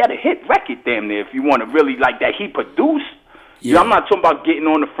 years since he had a hit record, damn near, if you want to really like that. He produced. Yeah. You know, I'm not talking about getting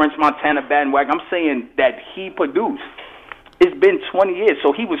on the French Montana bandwagon. I'm saying that he produced. It's been 20 years,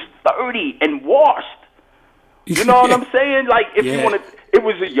 so he was 30 and washed. You know what I'm saying? Like, if you want to, it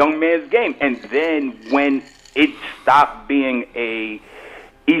was a young man's game. And then when it stopped being a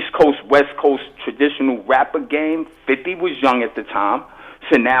East Coast, West Coast traditional rapper game, 50 was young at the time.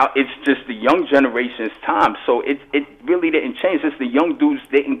 So now it's just the young generation's time. So it really didn't change. It's the young dudes,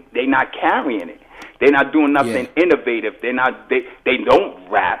 they not carrying it. They're not doing nothing innovative. They don't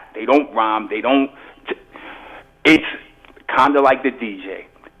rap. They don't rhyme. It's kind of like the DJ.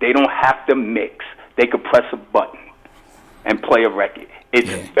 They don't have to mix. They could press a button and play a record.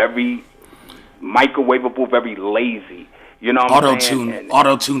 It's very microwavable, very lazy. You know what I'm saying?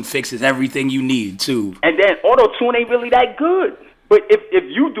 Auto-tune fixes everything you need, too. And then auto-tune ain't really that good. But if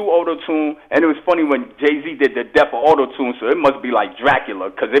you do auto-tune, and it was funny when Jay-Z did the death of auto-tune, so it must be like Dracula,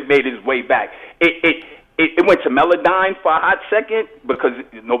 because it made its way back. It went to Melodyne for a hot second because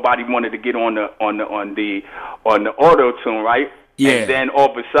nobody wanted to get on the auto-tune, right? Yeah. And then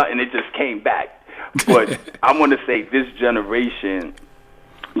all of a sudden it just came back. But I want to say this generation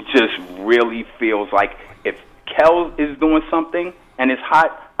just really feels like if Kel is doing something and it's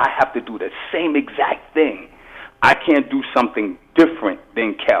hot, I have to do the same exact thing. I can't do something different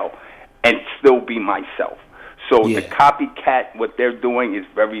than Kel and still be myself. So the copycat, what they're doing is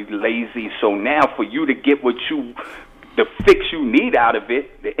very lazy. So now for you to get the fix you need out of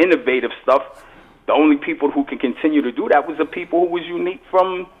it, the innovative stuff, the only people who can continue to do that was the people who was unique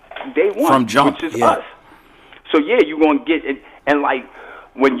from day one, from jump, which is us. So you're going to get it. And like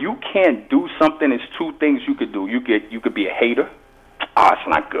when you can't do something, there's two things you could do. You could be a hater. It's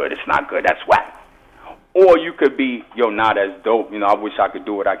not good. It's not good. That's whack. Or you could be, nah, that's dope. I wish I could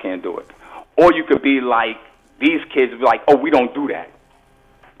do it. I can't do it. Or you could be like, these kids be like, we don't do that.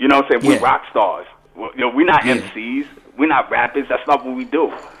 You know what I'm saying? We're rock stars. We're not MCs. We're not rappers. That's not what we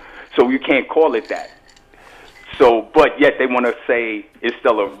do. So you can't call it that. So, but yet they want to say it's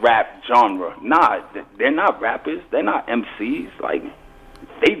still a rap genre. Nah, they're not rappers. They're not MCs. Like,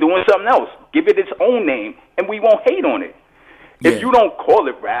 they doing something else. Give it its own name, and we won't hate on it. Yeah. If you don't call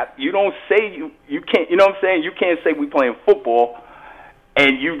it rap, you don't say you can't. You know what I'm saying? You can't say we playing football,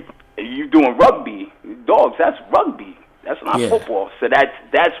 and you doing rugby. Dogs, that's rugby. That's not football. So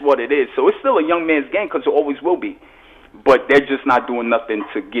that's what it is. So it's still a young man's game because it always will be. But they're just not doing nothing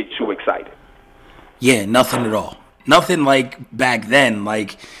to get you excited. Yeah, nothing at all. Nothing like back then.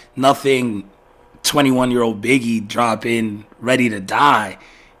 Like nothing 21-year-old Biggie dropping Ready to Die.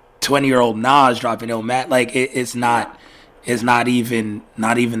 20-year-old Nas dropping Illmatic. Like it's not even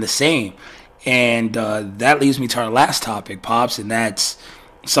the same. And that leads me to our last topic, Pops, and that's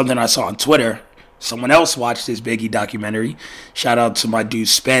something I saw on Twitter. Someone else watched this Biggie documentary. Shout out to my dude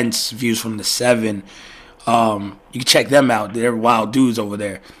Spence, Views from the 7. You can check them out. They're wild dudes over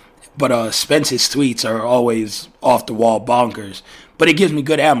there. But Spence's tweets are always off the wall bonkers. But it gives me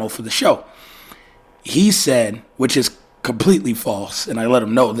good ammo for the show. He said, which is completely false, and I let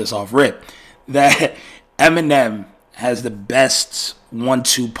him know this off rip, that Eminem has the best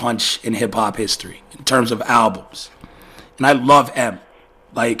 1-2 punch in hip-hop history in terms of albums. And I love M,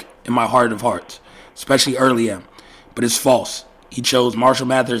 like in my heart of hearts, especially early M. But it's false. He chose Marshall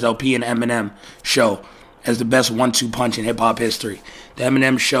Mathers LP and Eminem show as the best 1-2 punch in hip-hop history. The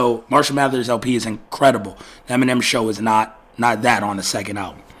Eminem show, Marshall Mathers LP is incredible. The Eminem show is not that on the second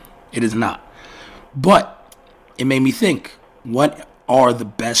album. It is not. But it made me think, what are the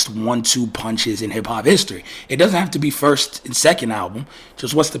best 1-2 punches in hip-hop history? It doesn't have to be first and second album.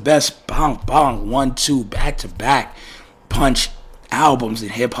 Just what's the best bang, bang, 1-2, back-to-back punch albums in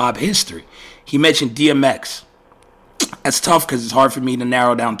hip-hop history? He mentioned DMX. That's tough because it's hard for me to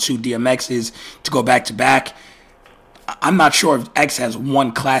narrow down 2 DMXs to go back-to-back. I'm not sure if X has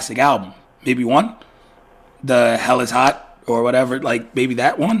one classic album. Maybe one? The Hell Is Hot or whatever. Like, maybe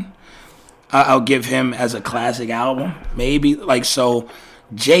that one? I'll give him as a classic album. Maybe. Like, so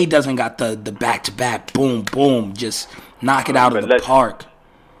Jay doesn't got the back-to-back, boom, boom, just knock it out of the park.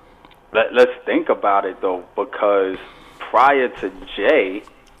 Let's think about it, though, because prior to Jay,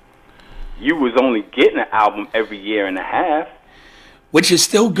 you was only getting an album every year and a half. Which is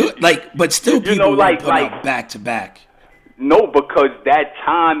still good. Like, but still people put out back-to-back. No, because that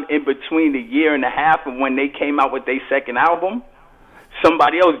time in between the year and a half and when they came out with their second album,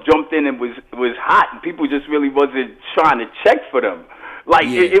 somebody else jumped in and was hot, and people just really wasn't trying to check for them. Like,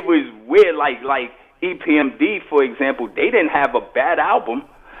 it was weird. Like EPMD, for example, they didn't have a bad album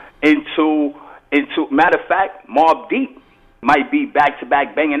until matter of fact, Mobb Deep might be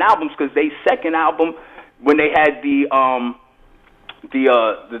back-to-back banging albums because they second album, when they had the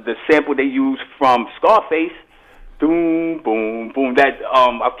sample they used from Scarface, boom, boom, boom. That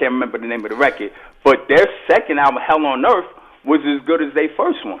I can't remember the name of the record, but their second album, Hell on Earth, was as good as their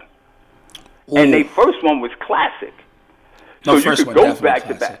first one. Ooh. And their first one was classic. So you could go back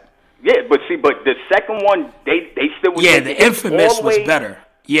to back. Yeah, but the second one, they still was. Yeah, the Infamous was better.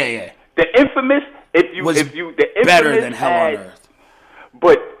 Yeah. The Infamous, the Infamous better than Hell on Earth.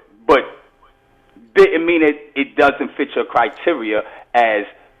 But didn't mean it doesn't fit your criteria as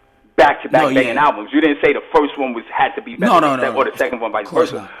back-to-back banging albums. You didn't say the first one had to be better than or the second one vice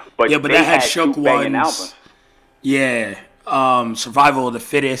versa. But that had Shook ones. Albums. Yeah. Survival of the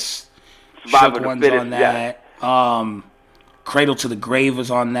Fittest. Shook ones on that. Yeah. Cradle to the Grave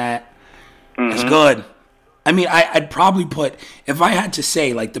was on that. Mm-hmm. That's good. I mean, I'd probably put, if I had to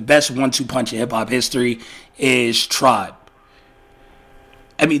say, like, the best 1-2 punch in hip-hop history is Tribe.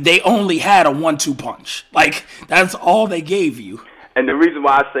 I mean, they only had a 1-2 punch. Like, that's all they gave you. And the reason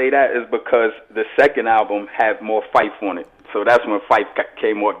why I say that is because the second album had more Phife on it. So that's when Phife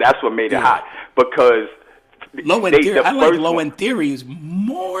came on. That's what made it hot. Because Low End Theory. I like Low End Theories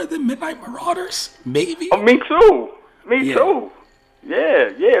more than Midnight Marauders, maybe. Oh, me too. Me too.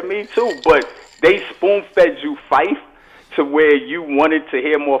 Yeah, me too. But they spoon-fed you Phife to where you wanted to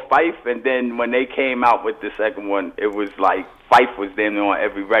hear more Phife, and then when they came out with the second one, it was like Phife was damn near on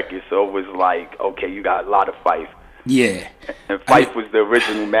every record, so it was like, okay, you got a lot of Phife. Yeah. And Phife was the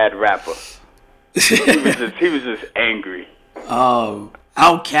original mad rapper. he was just angry.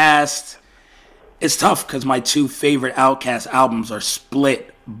 Outkast. It's tough because my 2 favorite Outkast albums are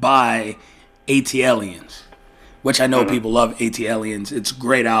split by ATLiens, which I know people love ATLiens. It's a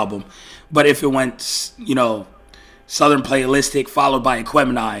great album. But if it went, Southern Playalistic followed by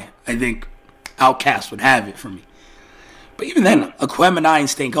Aquemini, I think Outkast would have it for me. But even then, Aquemini and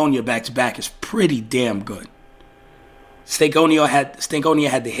Stankonia back-to-back is pretty damn good. Stankonia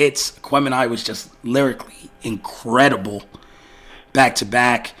had the hits. Aquemini was just lyrically incredible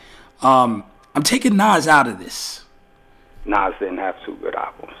back-to-back. I'm taking Nas out of this. Nas didn't have 2 good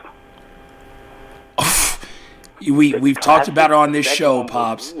albums. We've talked about it on this show,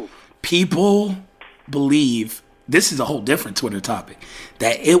 Pops. people believe, this is a whole different Twitter topic,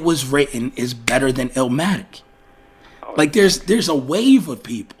 that It Was Written is better than Illmatic. Like, there's a wave of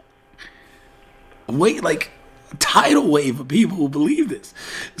people. Like a tidal wave of people who believe this.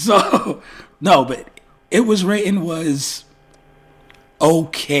 So, no, but It Was Written was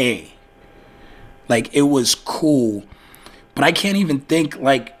okay. Like, it was cool. But I can't even think,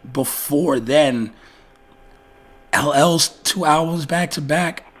 like, before then, LL's 2 albums back to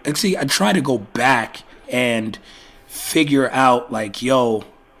back. And see, I try to go back and figure out, like, yo,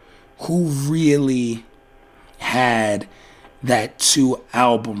 who really had that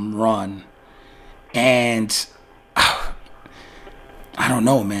 2-album run. And I don't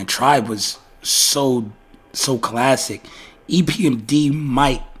know, man. Tribe was so classic. EPMD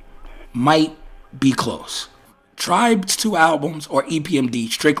might be close. Tribe's 2 albums, or EPMD,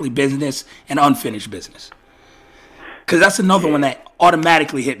 Strictly Business and Unfinished Business. Because that's another one that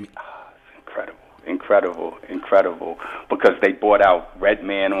automatically hit me. Incredible. Because they brought out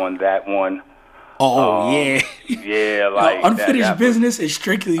Redman on that one. Yeah. Yeah, like Unfinished Business and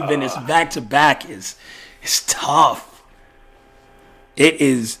Strictly Business back to back is tough. It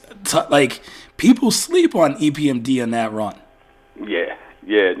is like, people sleep on EPMD on that run.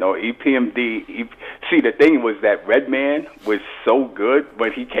 Yeah, no, EPMD. See, the thing was that Redman was so good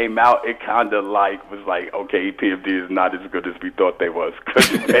when he came out. It kind of was like, okay, EPMD is not as good as we thought they was,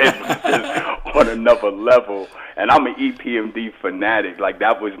 because it was just on another level. And I'm an EPMD fanatic. Like,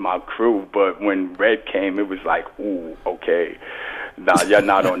 that was my crew. But when Red came, it was like, ooh, okay, nah, you're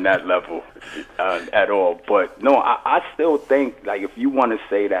not on that level at all. But no, I still think, like, if you want to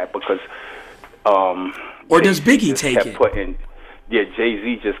say that, because or does Biggie take it? Yeah,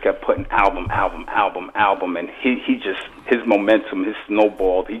 Jay-Z just kept putting album, and he just, his momentum, his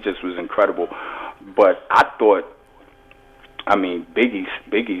snowball, he just was incredible. But I thought, I mean,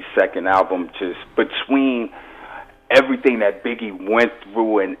 Biggie's second album, just between everything that Biggie went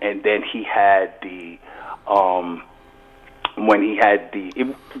through, and then he had the,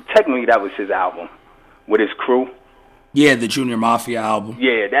 technically that was his album with his crew. Yeah, the Junior Mafia album.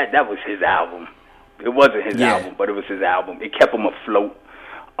 Yeah, that was his album. It wasn't his album, but it was his album. It kept him afloat.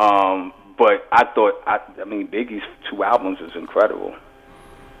 But I thought, I mean, Biggie's 2 albums is incredible.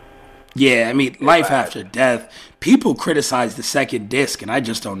 Yeah, I mean, Life After Death. People criticize the second disc, and I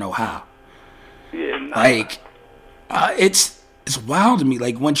just don't know how. Yeah, like, it's wild to me.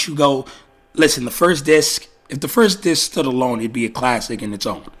 Like, once you go, listen, the first disc. If the first disc stood alone, it'd be a classic in its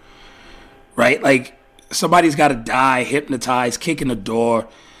own, right? Like, somebody's got to die, hypnotized, kicking the door.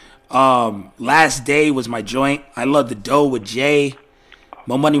 Last Day was my joint. I love The Dough with Jay.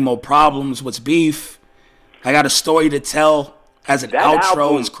 More Money, More Problems. What's Beef? I Got a Story to Tell. As an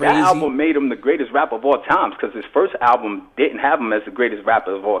outro is crazy. That album made him the greatest rapper of all times, because his first album didn't have him as the greatest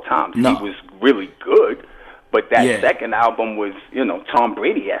rapper of all time. No. He was really good, but that second album was, Tom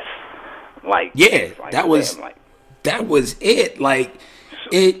Brady-esque. Like, that was it. Like,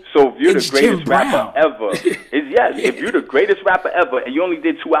 so if you're the greatest rapper ever, if you're the greatest rapper ever, and you only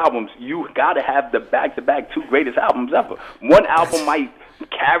did 2 albums, you got to have the back-to-back 2 greatest albums ever. One album might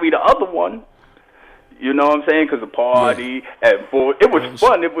carry the other one. You know what I'm saying? Because the party and it was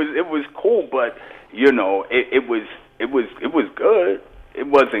fun. It was cool, but it was good. It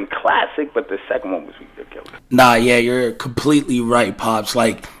wasn't classic, but the second one was ridiculous. Nah, yeah, you're completely right, Pops.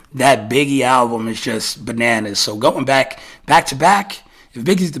 Like, that Biggie album is just bananas. So going back to back. If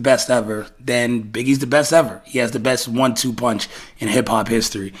Biggie's the best ever, then Biggie's the best ever. He has the best 1-2 punch in hip-hop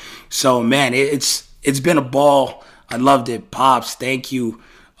history. So, man, it's been a ball. I loved it. Pops, thank you.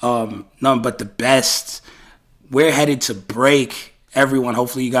 None but the best. We're headed to break. Everyone,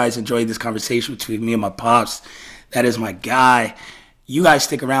 hopefully you guys enjoyed this conversation between me and my Pops. That is my guy. You guys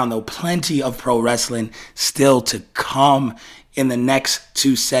stick around, though. Plenty of pro wrestling still to come in the next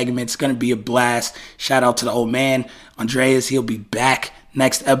 2 segments. It's going to be a blast. Shout out to the old man, Andreas. He'll be back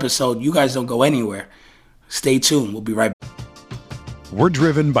next episode. You guys don't go anywhere. Stay tuned. We'll be right back. We're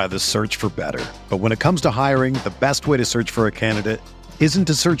driven by the search for better. But when it comes to hiring, the best way to search for a candidate isn't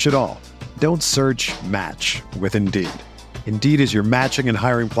to search at all. Don't search, match with Indeed. Indeed is your matching and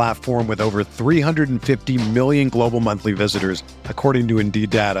hiring platform with over 350 million global monthly visitors, according to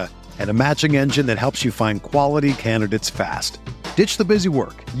Indeed data, and a matching engine that helps you find quality candidates fast. Ditch the busy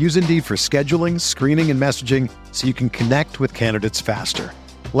work. Use Indeed for scheduling, screening, and messaging so you can connect with candidates faster.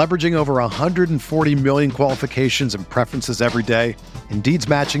 Leveraging over 140 million qualifications and preferences every day, Indeed's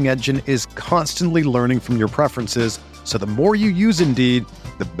matching engine is constantly learning from your preferences, so the more you use Indeed,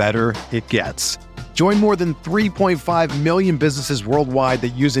 the better it gets. Join more than 3.5 million businesses worldwide that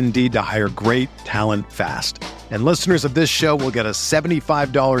use Indeed to hire great talent fast. And listeners of this show will get a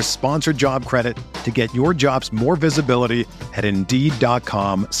 $75 sponsored job credit to get your jobs more visibility at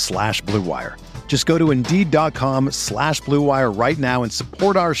Indeed.com/Blue Wire. Just go to Indeed.com/Blue Wire right now and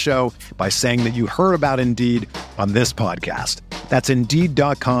support our show by saying that you heard about Indeed on this podcast. That's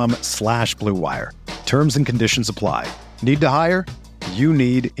Indeed.com/Blue Wire. Terms and conditions apply. Need to hire? You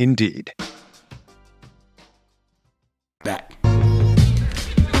need Indeed. Back.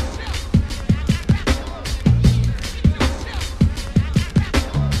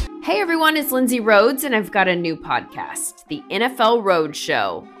 Hey everyone, it's Lindsay Rhodes, and I've got a new podcast, The NFL Road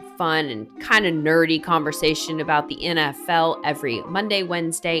Show. Fun and kind of nerdy conversation about the NFL every Monday,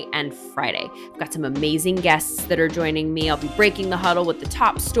 Wednesday, and Friday. I've got some amazing guests that are joining me. I'll be breaking the huddle with the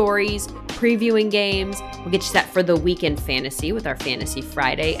top stories, previewing games. We'll get you set for the weekend fantasy with our Fantasy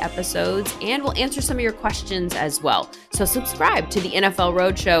Friday episodes, and we'll answer some of your questions as well. So subscribe to the NFL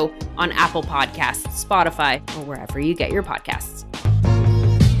Road Show on Apple Podcasts, Spotify, or wherever you get your podcasts.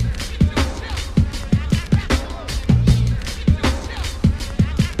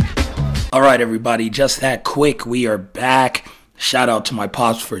 All right, everybody, just that quick, we are back. Shout out to my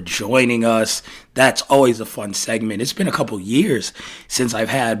pops for joining us. That's always a fun segment. It's been a couple years since I've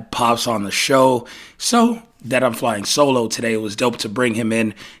had pops on the show, so that I'm flying solo today. It was dope to bring him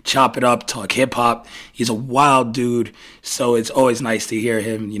in, chop it up, talk hip-hop. He's a wild dude, so it's always nice to hear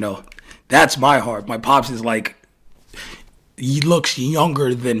him. You know, that's my heart. My pops is like, he looks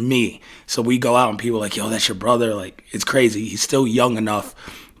younger than me. So we go out and people are like, yo, that's your brother. Like, it's crazy. He's still young enough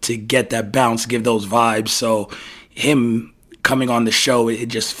to get that bounce, give those vibes. So him coming on the show, it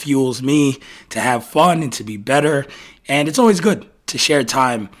just fuels me to have fun and to be better. And it's always good to share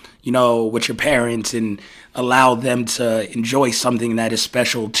time, you know, with your parents and allow them to enjoy something that is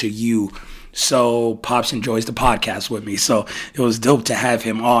special to you. So Pops enjoys the podcast with me. So it was dope to have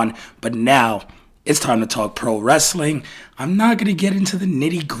him on. But now it's time to talk pro wrestling. I'm not going to get into the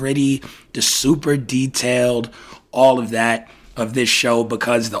nitty gritty, the super detailed, all of that of this show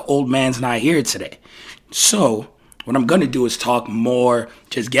because the old man's not here today. So what I'm going to do is talk more,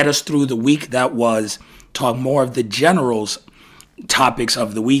 just get us through the week that was, talk more of the generals topics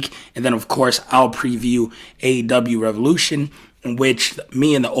of the week, and then of course I'll preview AEW Revolution, in which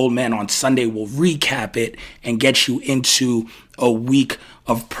me and the old man on Sunday will recap it and get you into a week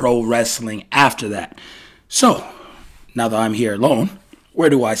of pro wrestling after that. So now that I'm here alone, where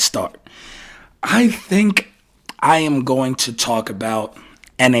do I start? I think I am going to talk about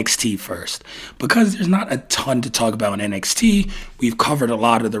NXT first because there's not a ton to talk about in NXT. We've covered a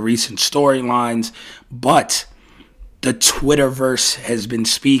lot of the recent storylines, but the Twitterverse has been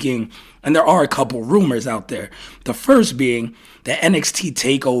speaking, and there are a couple rumors out there. The first being the NXT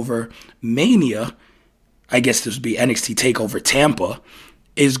TakeOver Mania, I guess this would be NXT TakeOver Tampa,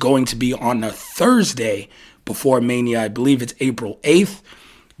 is going to be on a Thursday before Mania. I believe it's April 8th.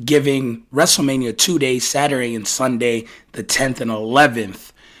 Giving WrestleMania 2 days, Saturday and Sunday, the 10th and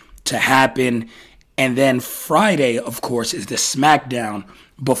 11th, to happen. And then Friday, of course, is the SmackDown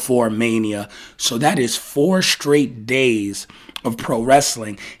before Mania. So that is 4 straight days of pro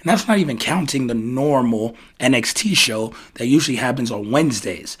wrestling. And that's not even counting the normal NXT show that usually happens on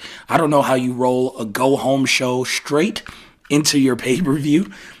Wednesdays. I don't know how you roll a go-home show straight into your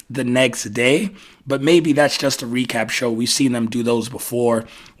pay-per-view the next day, but maybe that's just a recap show. We've seen them do those before,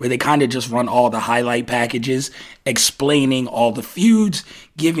 where they kind of just run all the highlight packages, explaining all the feuds,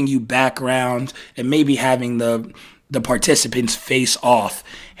 giving you background, and maybe having the participants face off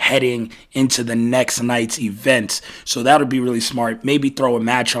heading into the next night's event. So that would be really smart. Maybe throw a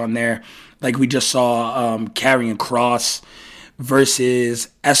match on there, like we just saw Karrion Kross versus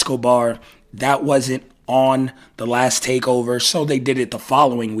Escobar. That wasn't on the last takeover, so they did it the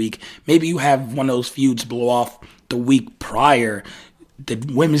following week. Maybe you have one of those feuds blow off the week prior. The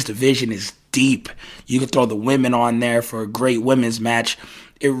women's division is deep. You could throw the women on there for a great women's match.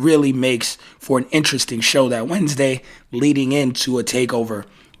 It really makes for an interesting show that Wednesday leading into a takeover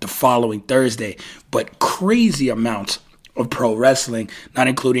the following Thursday. But crazy amounts of pro wrestling, not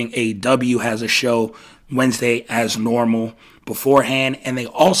including AEW has a show Wednesday as normal beforehand, and they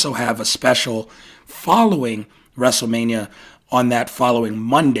also have a special following WrestleMania on that following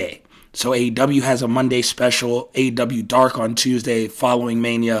Monday. So AEW has a Monday special, AEW Dark on Tuesday following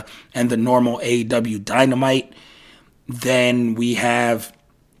Mania, and the normal AEW Dynamite. Then we have,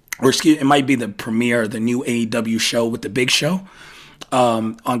 it might be the premiere of the new AEW show with the Big Show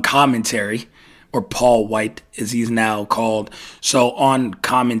on commentary, or Paul White as he's now called. So on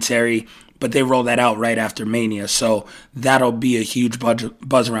commentary, but they roll that out right after Mania. So that'll be a huge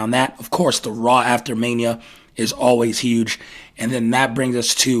buzz around that. Of course, the Raw after Mania is always huge. And then that brings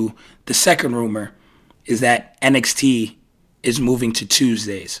us to the second rumor is that NXT is moving to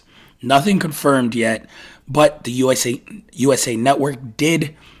Tuesdays. Nothing confirmed yet, but the USA Network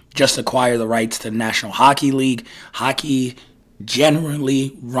did just acquire the rights to the National Hockey League. Hockey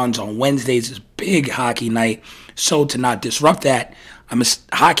generally runs on Wednesdays. It's big hockey night. So to not disrupt that,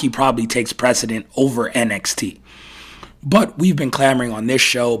 hockey probably takes precedent over NXT. But we've been clamoring on this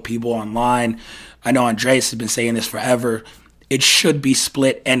show, people online. I know Andreas has been saying this forever. It should be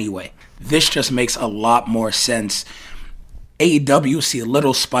split anyway. This just makes a lot more sense. AEW, see a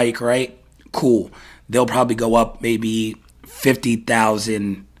little spike, right? Cool. They'll probably go up maybe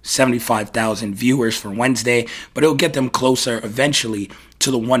 50,000, 75,000 viewers for Wednesday, but it'll get them closer eventually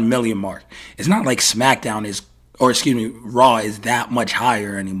to the 1 million mark. It's not like Raw is that much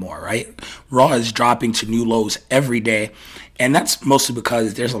higher anymore, right? Raw is dropping to new lows every day, and that's mostly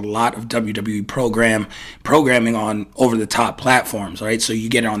because there's a lot of WWE programming on over-the-top platforms, right? So you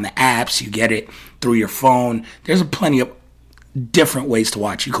get it on the apps, you get it through your phone. There's plenty of different ways to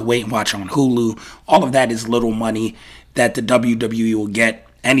watch. You could wait and watch on Hulu. All of that is little money that the WWE will get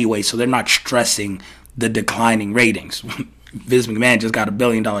anyway, so they're not stressing the declining ratings. Vince McMahon just got $1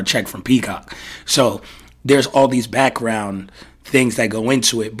 billion check from Peacock. So there's all these background things that go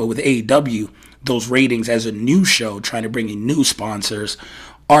into it. But with AEW, those ratings as a new show, trying to bring in new sponsors,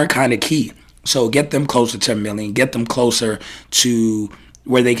 are kind of key. So get them closer to 1 million, get them closer to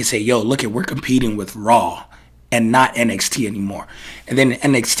where they can say, yo, look, we're competing with Raw and not NXT anymore. And then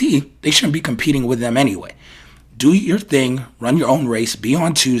NXT, they shouldn't be competing with them anyway. Do your thing, run your own race, be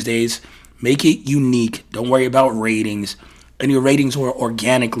on Tuesdays, make it unique, don't worry about ratings, and your ratings will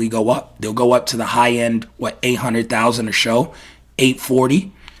organically go up. They'll go up to the high end, 800,000 a show,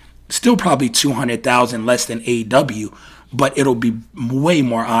 840, still probably 200,000 less than AEW, but it'll be way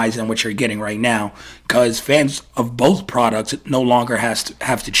more eyes than what you're getting right now because fans of both products no longer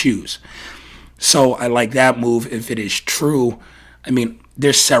have to choose. So I like that move if it is true. I mean,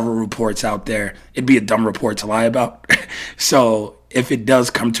 there's several reports out there. It'd be a dumb report to lie about. So if it does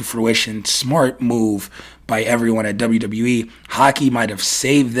come to fruition, smart move by everyone at WWE. Hockey might have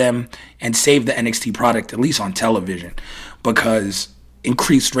saved them and saved the NXT product, at least on television, because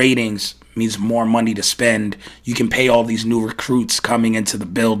increased ratings means more money to spend. You can pay all these new recruits coming into the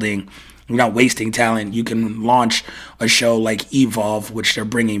building. You're not wasting talent. You can launch a show like Evolve, which they're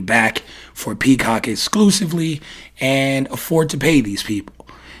bringing back for Peacock exclusively, and afford to pay these people.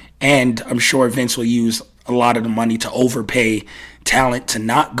 And I'm sure Vince will use a lot of the money to overpay talent to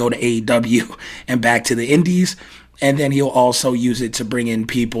not go to AEW and back to the indies. And then he'll also use it to bring in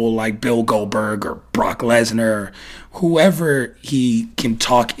people like Bill Goldberg or Brock Lesnar or whoever he can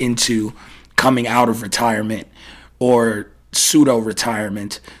talk into coming out of retirement or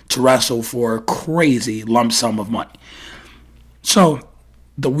pseudo-retirement to wrestle for a crazy lump sum of money. So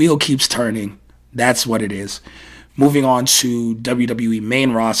the wheel keeps turning. That's what it is. Moving on to WWE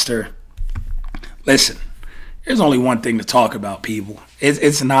main roster. Listen, there's only one thing to talk about, people.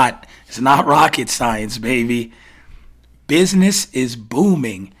 It's not rocket science, baby. Business is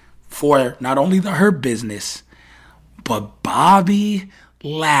booming for not only the Hurt Business, but Bobby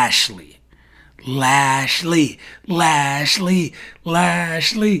Lashley. Lashley.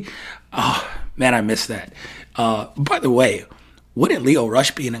 Oh, man, I missed that. By the way, wouldn't Lio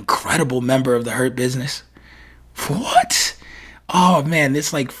Rush be an incredible member of the Hurt Business? What? Oh, man,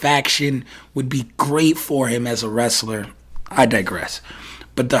 this faction would be great for him as a wrestler. I digress.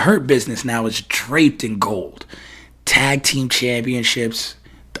 But the Hurt Business now is draped in gold. Tag team championships,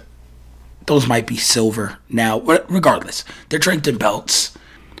 those might be silver now. Regardless, they're draped in belts.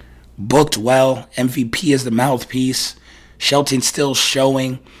 Booked well. MVP is the mouthpiece. Shelton's still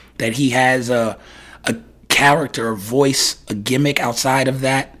showing that he has a character, a voice, a gimmick outside of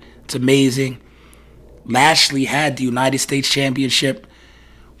that. It's amazing. Lashley had the United States Championship,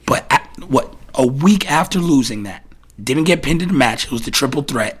 but a week after losing that, didn't get pinned in the match. It was the triple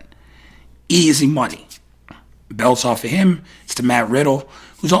threat. Easy money. Belts off of him. It's to Matt Riddle,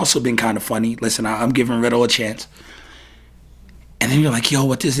 who's also been kind of funny. Listen, I'm giving Riddle a chance. And then you're like, yo,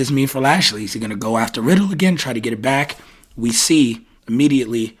 what does this mean for Lashley? Is he going to go after Riddle again, try to get it back? We see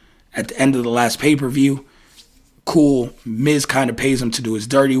immediately at the end of the last pay-per-view, cool, Miz kind of pays him to do his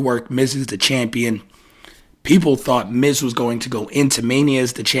dirty work. Miz is the champion. People thought Miz was going to go into Mania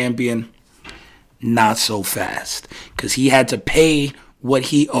as the champion. Not so fast, because he had to pay what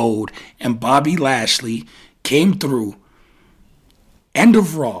he owed, and Bobby Lashley came through. End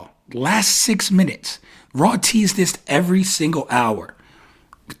of Raw, last 6 minutes. Raw teased this every single hour.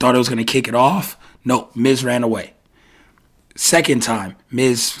 We thought it was going to kick it off. No, Miz ran away. Second time,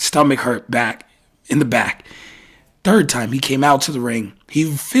 Miz stomach hurt back in the back. Third time, he came out to the ring, He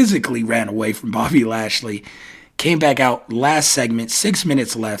physically ran away from Bobby Lashley. Came back out last segment, 6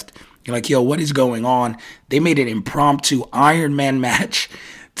 minutes left. You're like, yo, what is going on? They made an impromptu Iron Man match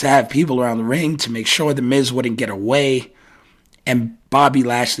to have people around the ring to make sure The Miz wouldn't get away. And Bobby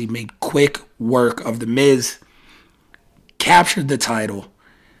Lashley made quick work of The Miz, captured the title,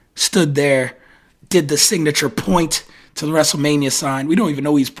 stood there, did the signature point to the WrestleMania sign. We don't even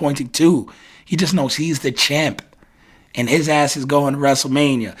know who he's pointing to. He just knows he's the champ. And his ass is going to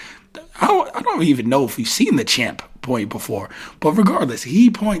WrestleMania. I don't even know if we've seen the champ point before. But regardless, he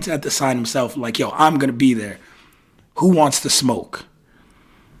points at the sign himself like, yo, I'm going to be there. Who wants the smoke?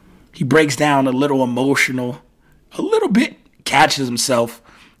 He breaks down a little emotional, a little bit, catches himself.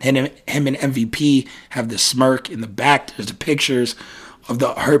 And him and MVP have the smirk in the back. There's the pictures of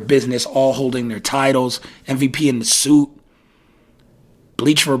the Hurt Business all holding their titles. MVP in the suit.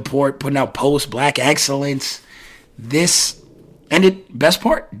 Bleacher Report putting out posts, Black Excellence. Best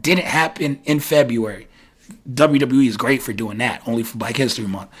part, didn't happen in February. WWE is great for doing that, only for Black History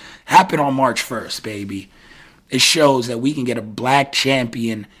Month. Happened on March 1st, baby. It shows that we can get a black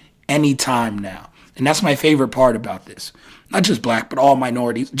champion anytime now. And that's my favorite part about this. Not just black, but all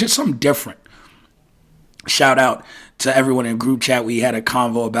minorities. Just something different. Shout out to everyone in group chat. We had a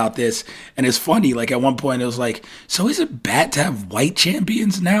convo about this. And it's funny, like at one point it was like, so is it bad to have white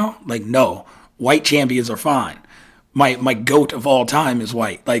champions now? Like, no. White champions are fine. My GOAT of all time is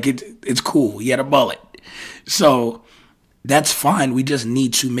white. Like, it's cool. He had a mullet. So that's fine. We just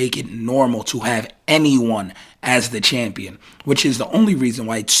need to make it normal to have anyone as the champion, which is the only reason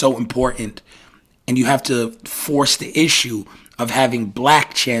why it's so important. And you have to force the issue of having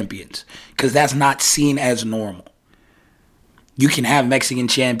black champions because that's not seen as normal. You can have Mexican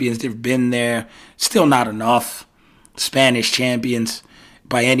champions. They've been there. Still not enough. Spanish champions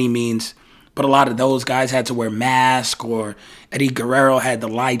by any means. But a lot of those guys had to wear masks, or Eddie Guerrero had the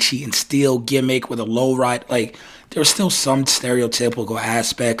lie, cheat, and steal gimmick with a low ride. Like, there were still some stereotypical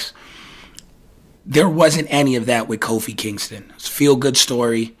aspects. There wasn't any of that with Kofi Kingston. It's a feel-good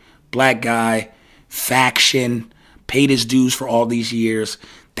story, black guy, faction, paid his dues for all these years.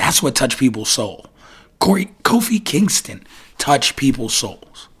 That's what touched people's soul. Kofi Kingston touched people's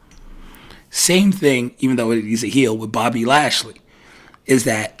souls. Same thing, even though he's a heel, with Bobby Lashley, is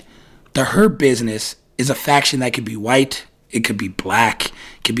that the Hurt Business is a faction that could be white, it could be black,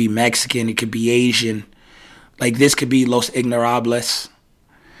 it could be Mexican, it could be Asian. Like, this could be Los Ignorables.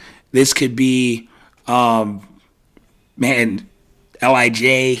 This could be, LIJ.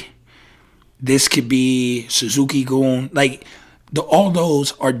 This could be Suzuki-gun. Like, all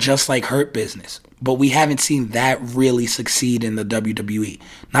those are just like Hurt Business. But we haven't seen that really succeed in the WWE.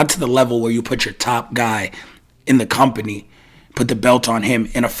 Not to the level where you put your top guy in the company, put the belt on him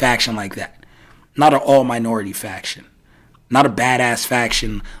in a faction like that. Not an all-minority faction. Not a badass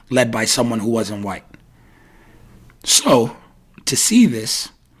faction led by someone who wasn't white. So, to see this,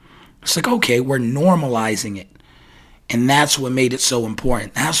 it's like, okay, we're normalizing it. And that's what made it so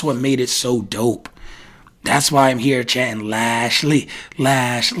important. That's what made it so dope. That's why I'm here chanting Lashley,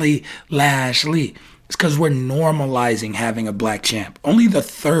 Lashley, Lashley. It's because we're normalizing having a black champ. Only the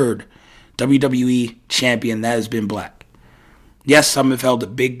third WWE champion that has been black. Yes, some have held the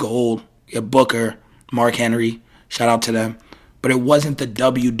big gold, Booker, Mark Henry, shout out to them. But it wasn't the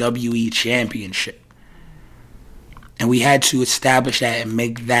WWE championship. And we had to establish that and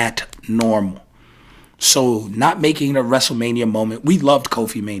make that normal. So not making it a WrestleMania moment. We loved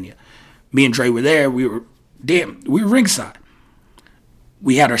Kofi Mania. Me and Dre were there. We were ringside.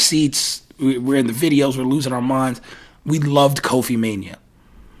 We had our seats. We were in the videos. We're losing our minds. We loved Kofi Mania.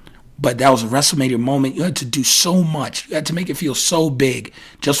 But that was a WrestleMania moment. You had to do so much. You had to make it feel so big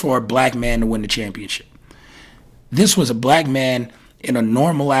just for a black man to win the championship. This was a black man in a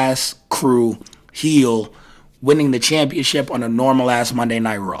normal-ass crew, heel, winning the championship on a normal-ass Monday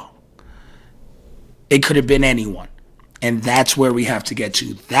Night Raw. It could have been anyone. And that's where we have to get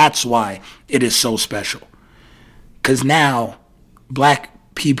to. That's why it is so special. Because now, black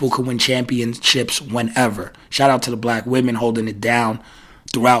people can win championships whenever. Shout out to the black women holding it down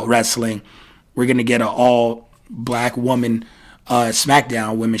throughout wrestling. We're going to get an all-black woman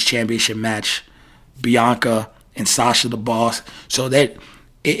SmackDown Women's Championship match. Bianca and Sasha the Boss. So that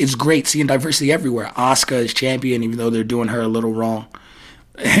it's great seeing diversity everywhere. Asuka is champion, even though they're doing her a little wrong.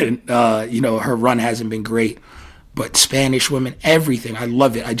 And, her run hasn't been great. But Spanish women, everything. I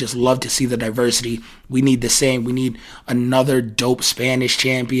love it. I just love to see the diversity. We need the same. We need another dope Spanish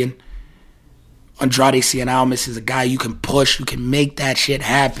champion. Andrade Cien Almas is a guy you can push. You can make that shit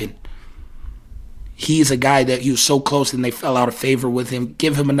happen. He's a guy that he was so close and they fell out of favor with him.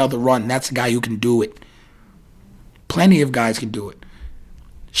 Give him another run. That's a guy who can do it. Plenty of guys can do it.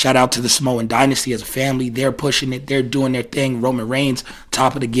 Shout out to the Samoan Dynasty as a family. They're pushing it. They're doing their thing. Roman Reigns,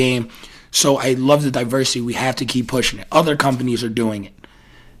 top of the game. So I love the diversity. We have to keep pushing it. Other companies are doing it.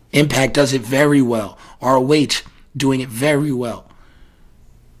 Impact does it very well. ROH doing it very well.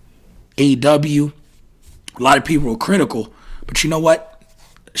 AEW, a lot of people were critical. But you know what?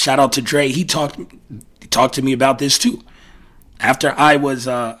 Shout out to Dre. He talked to me about this too. After I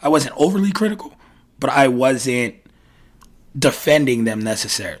wasn't overly critical, but I wasn't defending them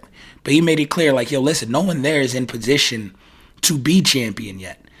necessarily. But he made it clear, like, yo, listen, no one there is in position to be champion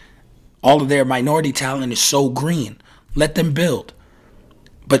yet. All of their minority talent is so green. Let them build.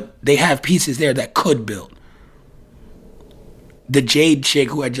 But they have pieces there that could build. The Jade chick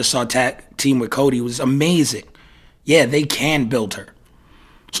who I just saw tag team with Cody was amazing. Yeah, they can build her.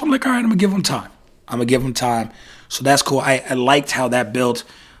 So I'm like, all right, I'm going to give them time. So that's cool. I liked how that built.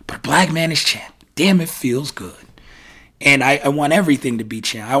 But Black Man is champ. Damn, it feels good. And I want everything to be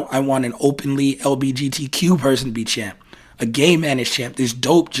champ. I want an openly LGBTQ person to be champ. A gay man is champ. It's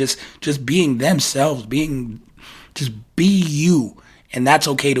dope just being themselves, be you. And that's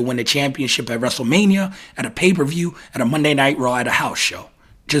okay to win a championship at WrestleMania, at a pay-per-view, at a Monday Night Raw, at a house show.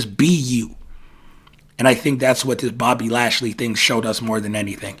 Just be you. And I think that's what this Bobby Lashley thing showed us more than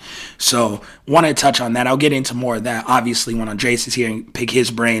anything. So, want to touch on that. I'll get into more of that, obviously, when Andres is here and pick his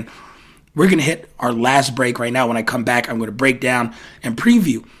brain. We're going to hit our last break right now. When I come back, I'm going to break down and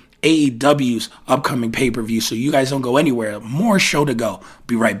preview AEW's upcoming pay-per-view. So you guys don't go anywhere. More show to go.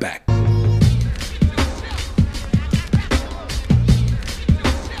 Be right back.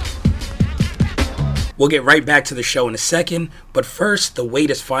 We'll get right back to the show in a second, but first, the wait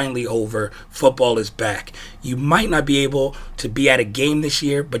is finally over. Football is back. You might not be able to be at a game this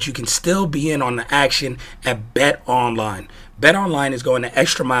year, but you can still be in on the action at BetOnline. BetOnline is going the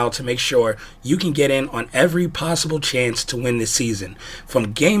extra mile to make sure you can get in on every possible chance to win this season.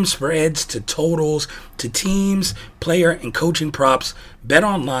 From game spreads to totals to teams, player, and coaching props,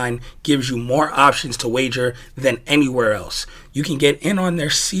 BetOnline gives you more options to wager than anywhere else. You can get in on their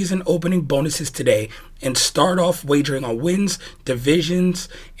season opening bonuses today and start off wagering on wins, divisions,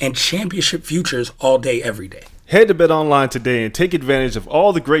 and championship futures all day, every day. Head to BetOnline today and take advantage of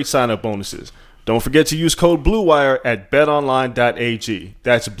all the great sign-up bonuses. Don't forget to use code BlueWire at betonline.ag.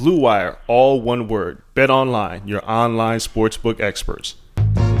 That's BlueWire, all one word. BetOnline, your online sportsbook experts.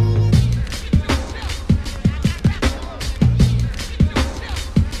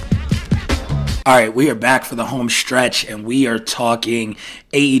 All right, we are back for the home stretch, and we are talking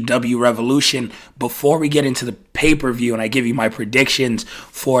AEW Revolution. Before we get into the pay-per-view and I give you my predictions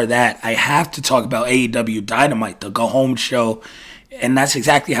for that, I have to talk about AEW Dynamite, the go-home show. And that's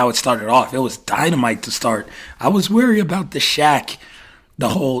exactly how it started off. It was Dynamite to start. I was worried about the Shaq, the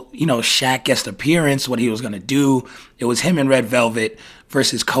whole, Shaq guest appearance, what he was going to do. It was him and Red Velvet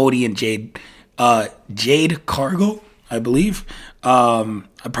versus Cody and Jade. Jade Cargill, I believe.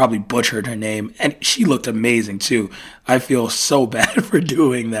 I probably butchered her name. And she looked amazing, too. I feel so bad for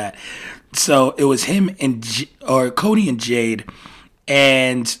doing that. So it was him and Cody and Jade.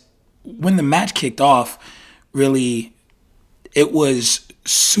 And when the match kicked off, really, it was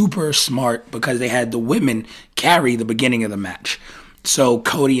super smart because they had the women carry the beginning of the match. So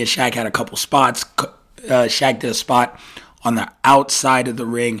Cody and Shaq had a couple spots. Shaq did a spot on the outside of the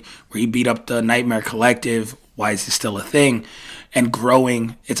ring where he beat up the Nightmare Collective. Why is this still a thing? And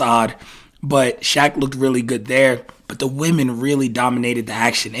growing. It's odd. But Shaq looked really good there. But the women really dominated the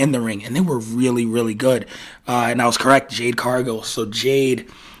action in the ring. And they were really, really good. And I was correct, Jade Cargill. So Jade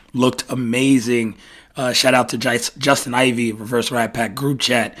looked amazing. Shout out to Justin Ivey, Reverse Rat Pack group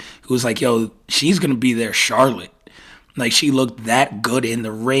chat, who was like, yo, she's going to be there, Charlotte. Like, she looked that good in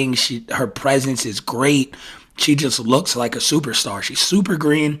the ring. Her presence is great. She just looks like a superstar. She's super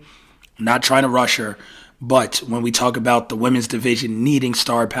green. I'm not trying to rush her. But when we talk about the women's division needing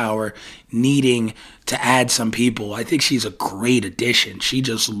star power, needing to add some people, I think she's a great addition. She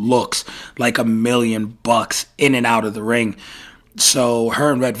just looks like $1 million in and out of the ring. So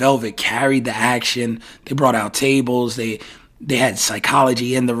her and Red Velvet carried the action. They brought out tables. They had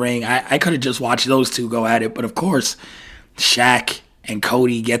psychology in the ring. I could have just watched those two go at it. But, of course, Shaq and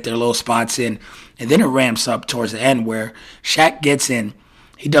Cody get their little spots in. And then it ramps up towards the end where Shaq gets in.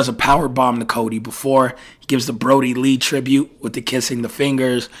 He does a power bomb to Cody before. He gives the Brody Lee tribute with the kissing the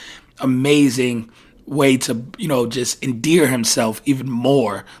fingers. Amazing way to, just endear himself even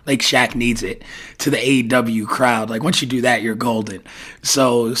more, like Shaq needs it, to the AEW crowd. Like, once you do that, you're golden.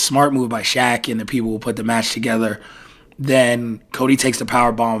 So, smart move by Shaq and the people who put the match together. Then Cody takes the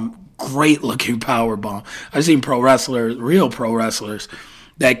power bomb. Great looking power bomb. I've seen real pro wrestlers,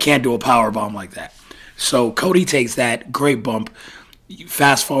 that can't do a power bomb like that. So Cody takes that, great bump. You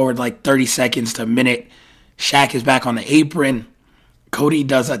fast forward like 30 seconds to a minute. Shaq is back on the apron. Cody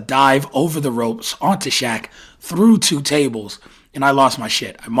does a dive over the ropes onto Shaq through 2 tables. And I lost my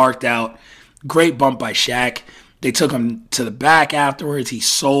shit. I marked out. Great bump by Shaq. They took him to the back afterwards. He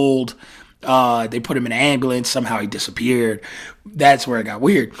sold. They put him in an ambulance. Somehow he disappeared. That's where it got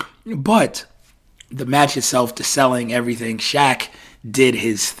weird. But the match itself, the selling, everything, Shaq did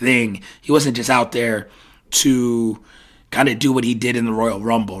his thing. He wasn't just out there to kind of do what he did in the Royal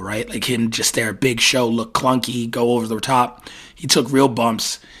Rumble, right? Like him just there, big show, look clunky, go over the top. He took real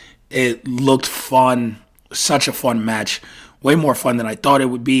bumps. It looked fun. Such a fun match. Way more fun than I thought it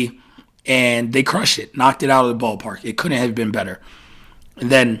would be. And they crushed it. Knocked it out of the ballpark. It couldn't have been better. And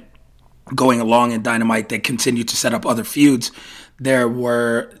then going along in Dynamite, they continued to set up other feuds. There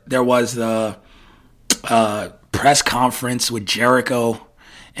was the press conference with Jericho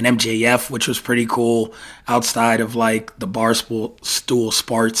and MJF, which was pretty cool outside of like the stool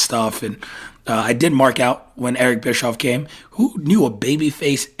spart stuff. And I did mark out when Eric Bischoff came. Who knew a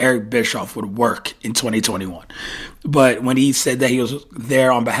babyface Eric Bischoff would work in 2021? But when he said that he was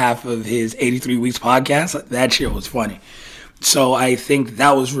there on behalf of his 83 Weeks podcast, that shit was funny. So I think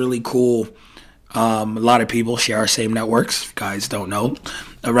that was really cool. A lot of people share our same networks. If you guys don't know,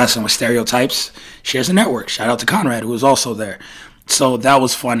 Wrestling with Stereotypes shares a network. Shout out to Conrad, who was also there. So that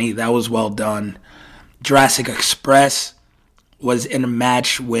was funny. That was well done. Jurassic Express was in a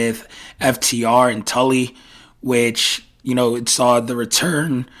match with FTR and Tully, which, you know, it saw the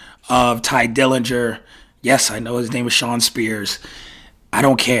return of Ty Dillinger. Yes, I know his name is Sean Spears. I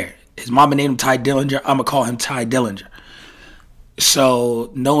don't care. His mama named him Ty Dillinger. I'm going to call him Ty Dillinger.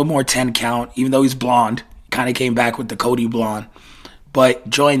 So no more 10 count, even though he's blonde. Kind of came back with the Cody blonde. But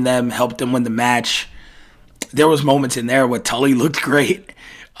joined them, helped them win the match. There was moments in there where Tully looked great.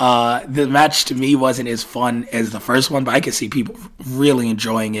 The match to me wasn't as fun as the first one, but I could see people really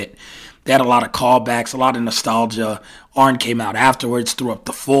enjoying it. They had a lot of callbacks, a lot of nostalgia. Arn came out afterwards, threw up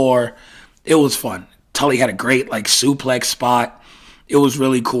the 4. It was fun. Tully had a great like suplex spot. It was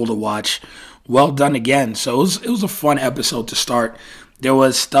really cool to watch. Well done again. So it was a fun episode to start. There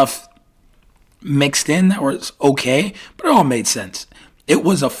was stuff mixed in that was okay, but it all made sense. It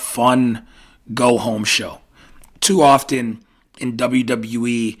was a fun go-home show. Too often in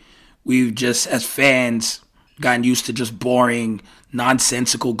WWE, we've just, as fans, gotten used to just boring,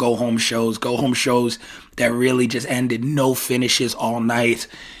 nonsensical go-home shows that really just ended no finishes all night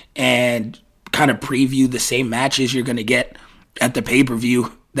and kind of preview the same matches you're going to get at the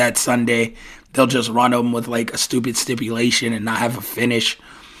pay-per-view that Sunday. They'll just run them with like a stupid stipulation and not have a finish.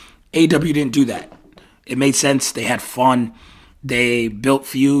 AEW didn't do that. It made sense. They had fun. They built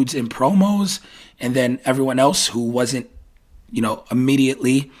feuds and promos, and then everyone else who wasn't, you know,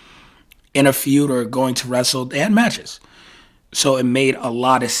 immediately in a feud or going to wrestle, they had matches. So it made a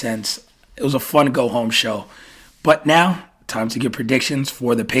lot of sense. It was a fun go-home show. But now, time to get predictions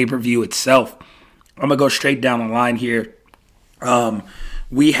for the pay-per-view itself. I'm going to go straight down the line here.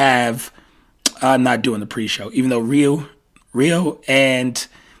 We have, I'm not doing the pre-show, even though Rio and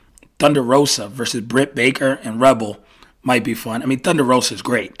Thunder Rosa versus Britt Baker and Rebel might be fun. I mean, Thunder Rosa is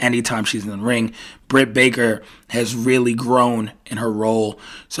great anytime she's in the ring. Britt Baker has really grown in her role.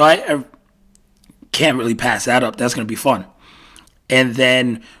 So I can't really pass that up. That's going to be fun. And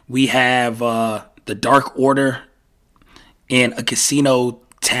then we have the Dark Order in a Casino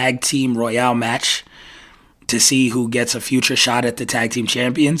Tag Team Royale match to see who gets a future shot at the Tag Team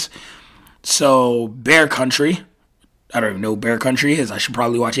Champions. So Bear Country, I don't even know who Bear Country is. I should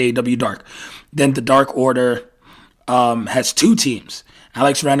probably watch AEW Dark. Then the Dark Order has 2 teams,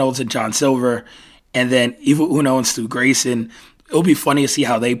 Alex Reynolds and John Silver, and then Evil Uno and Stu Grayson. It'll be funny to see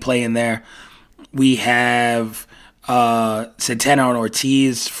how they play in there. We have Santana and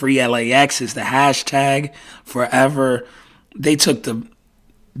Ortiz. Free LAX is the hashtag forever. They took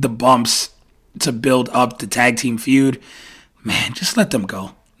the bumps to build up the tag team feud. Man, just let them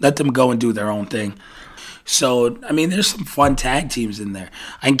go. Let them go and do their own thing. So, I mean, there's some fun tag teams in there.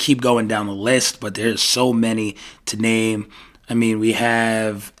 I can keep going down the list, but there's so many to name. I mean, we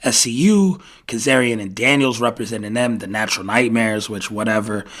have SCU, Kazarian and Daniels representing them, the Natural Nightmares, which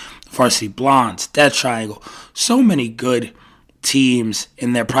whatever, Varsity Blondes, Death Triangle. So many good teams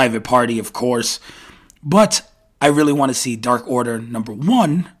in their private party, of course. But I really want to see Dark Order number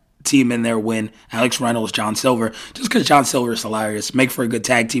 1 team in there win. Alex Reynolds, John Silver. Just because John Silver is hilarious. Make for a good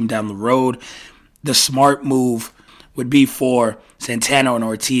tag team down the road. The smart move would be for Santana and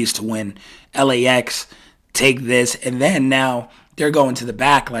Ortiz to win. LAX, take this. And then now they're going to the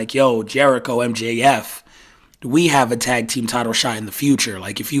back like, yo, Jericho, MJF, we have a tag team title shot in the future.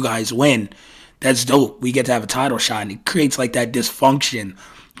 Like, if you guys win, that's dope. We get to have a title shot, and it creates like that dysfunction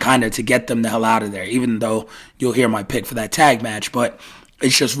kind of to get them the hell out of there, even though you'll hear my pick for that tag match. But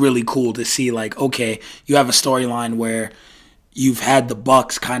it's just really cool to see, like, okay, you have a storyline where you've had the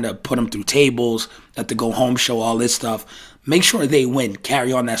Bucks kind of put them through tables at the go home show, all this stuff. Make sure they win.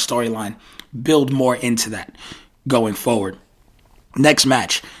 Carry on that storyline. Build more into that going forward. Next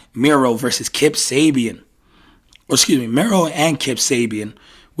match, Miro versus Kip Sabian. Miro and Kip Sabian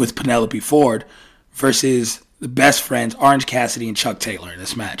with Penelope Ford versus the best friends, Orange Cassidy and Chuck Taylor in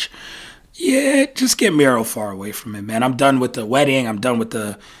this match. Yeah, just get Miro far away from it, man. I'm done with the wedding. I'm done with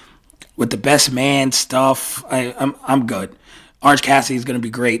the best man stuff. I'm good. Orange Cassidy is going to be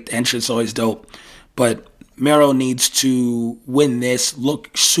great. The entrance is always dope. But Miro needs to win this, look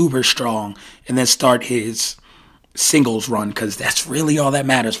super strong, and then start his singles run, because that's really all that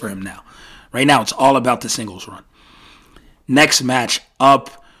matters for him now. Right now, it's all about the singles run. Next match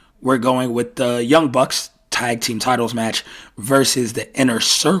up, we're going with the Young Bucks tag team titles match versus the Inner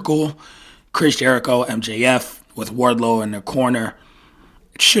Circle, Chris Jericho, MJF, with Wardlow in their corner.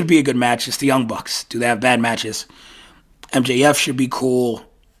 It should be a good match. It's the Young Bucks. Do they have bad matches? MJF should be cool.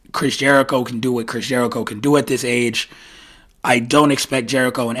 Chris Jericho can do what Chris Jericho can do at this age. I don't expect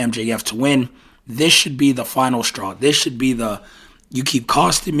Jericho and MJF to win. This should be the final straw. This should be the you keep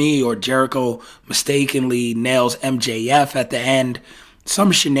costing me, or Jericho mistakenly nails MJF at the end.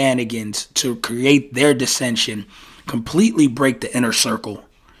 Some shenanigans to create their dissension, completely break the Inner Circle,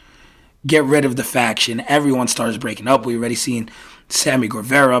 get rid of the faction. Everyone starts breaking up. We've already seen Sammy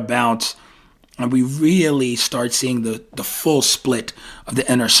Guevara bounce, and we really start seeing the full split of the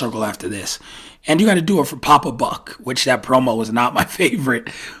Inner Circle after this. And you got to do it for Papa Buck, which that promo was not my favorite,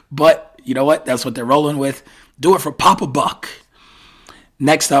 but you know what? That's what they're rolling with. Do it for Papa Buck.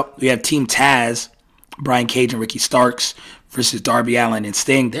 Next up, we have Team Taz, Brian Cage and Ricky Starks versus Darby Allin and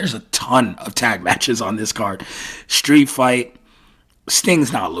Sting. There's a ton of tag matches on this card. Street fight.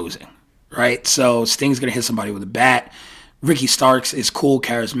 Sting's not losing, right? So Sting's going to hit somebody with a bat. Ricky Starks is cool,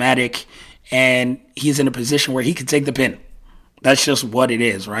 charismatic, and he's in a position where he can take the pin. That's just what it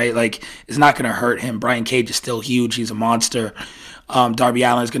is, right? Like, it's not going to hurt him. Brian Cage is still huge. He's a monster. Darby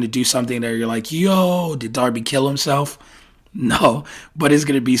Allin is going to do something there. You're like, yo, did Darby kill himself? No, but it's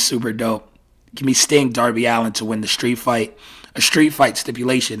going to be super dope. Give me Sting, Darby Allin to win the street fight. A street fight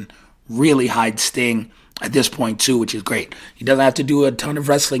stipulation really hides Sting at this point too, which is great. He doesn't have to do a ton of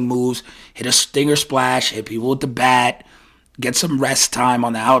wrestling moves. Hit a stinger splash, hit people with the bat, get some rest time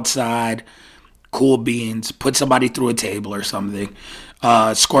on the outside. Cool beans, put somebody through a table or something.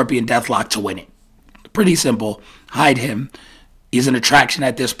 Scorpion Deathlock to win it. Pretty simple. Hide him. He's an attraction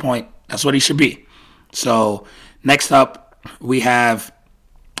at this point. That's what he should be. So next up, we have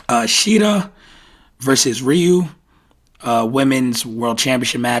Shida versus Ryu, women's world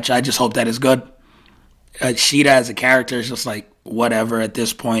championship match. I just hope that is good. Shida as a character is just like whatever at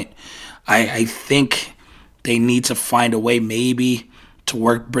this point. I think they need to find a way maybe to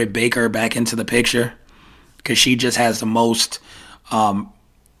work Britt Baker back into the picture, because she just has the most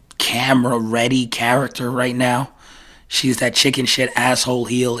camera-ready character right now. She's that chicken shit asshole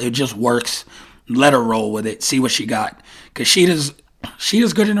heel. It just works. Let her roll with it. See what she got. Because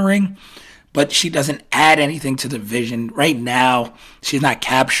Sheeta's good in the ring, but she doesn't add anything to the vision. Right now, she's not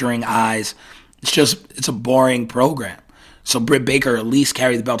capturing eyes. It's a boring program. So Britt Baker at least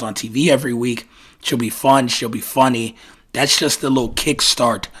carry the belt on TV every week. She'll be fun. She'll be funny. That's just the little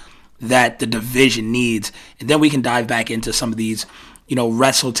kickstart that the division needs. And then we can dive back into some of these,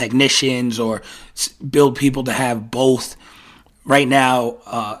 wrestle technicians or build people to have both. Right now,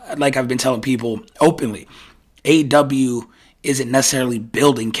 like I've been telling people openly, AEW isn't necessarily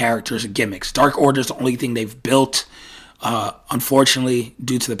building characters and gimmicks. Dark Order is the only thing they've built. Unfortunately,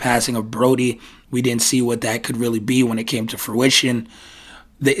 due to the passing of Brody, we didn't see what that could really be when it came to fruition.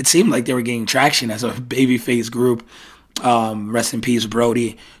 It seemed like they were gaining traction as a babyface group. Rest in peace,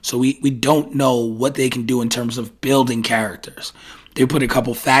 Brody. So we don't know what they can do in terms of building characters. They put a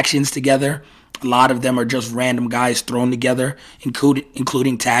couple factions together. A lot of them are just random guys thrown together,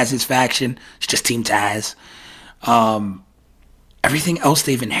 including Taz's faction. It's just Team Taz. Everything else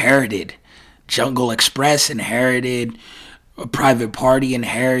they've inherited. Jungle Express inherited. A Private Party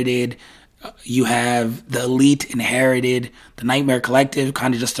inherited. You have the Elite inherited. The Nightmare Collective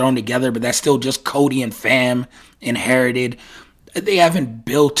kind of just thrown together, but that's still just Cody and Fam inherited. They haven't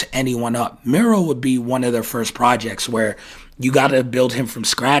built anyone up. Miro would be one of their first projects where you got to build him from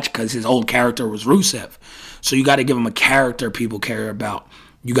scratch because his old character was Rusev. So you got to give him a character people care about.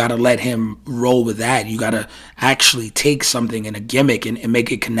 You got to let him roll with that. You got to actually take something in a gimmick and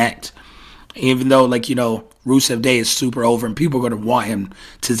make it connect. Even though, like, you know, Rusev Day is super over and people are going to want him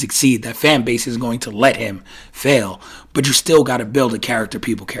to succeed. That fan base is going to let him fail. But you still got to build a character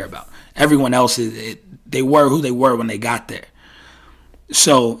people care about. Everyone else, they were who they were when they got there.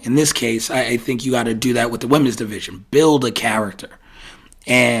 So, in this case, I think you got to do that with the women's division. Build a character.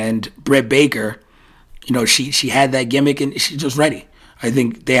 And Britt Baker, you know, she had that gimmick and she's just ready. I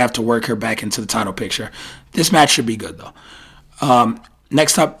think they have to work her back into the title picture. This match should be good, though.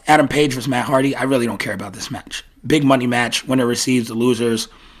 Next up, Adam Page versus Matt Hardy. I really don't care about this match. Big money match. Winner receives the losers.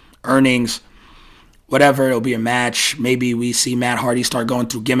 Earnings. Whatever. It'll be a match. Maybe we see Matt Hardy start going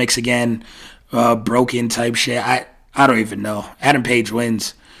through gimmicks again. Broken type shit. I don't even know. Adam Page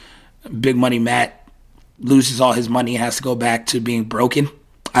wins. Big money Matt loses all his money and has to go back to being broken.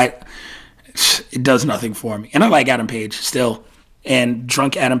 It does nothing for me. And I like Adam Page still. And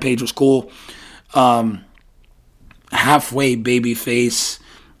drunk Adam Page was cool. Halfway babyface,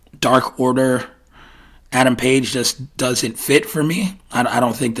 Dark Order, Adam Page just doesn't fit for me. I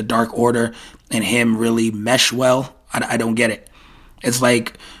don't think the Dark Order and him really mesh well. I don't get it. It's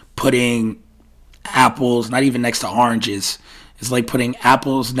like putting apples, not even next to oranges. It's like putting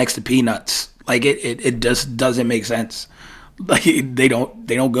apples next to peanuts. Like it just doesn't make sense. Like they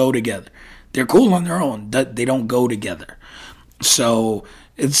don't go together. They're cool on their own. They don't go together. So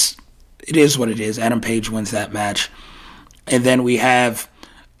it is what it is. Adam Page wins that match. And then we have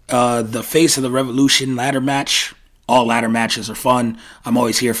the Face of the Revolution ladder match. All ladder matches are fun. I'm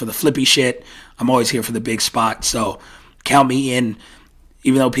always here for the flippy shit. I'm always here for the big spot. So count me in,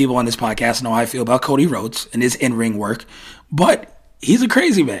 even though people on this podcast know how I feel about Cody Rhodes and his in-ring work. But he's a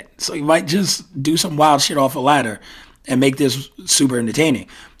crazy man. So he might just do some wild shit off a ladder and make this super entertaining.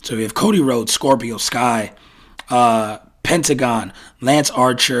 So we have Cody Rhodes, Scorpio Sky, Pentagon, Lance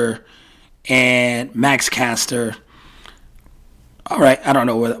Archer, and Max Caster. All right, I don't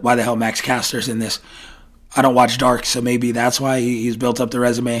know why the hell Max Caster's in this. I don't watch Dark, so maybe that's why he's built up the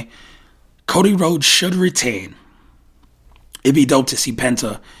resume. Cody Rhodes should retain. It'd be dope to see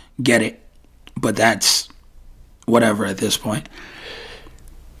Penta get it, but that's whatever at this point.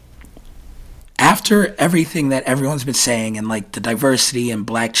 After everything that everyone's been saying and like the diversity and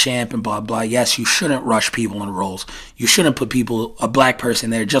black champ and blah, blah, yes, you shouldn't rush people in roles. You shouldn't put a black person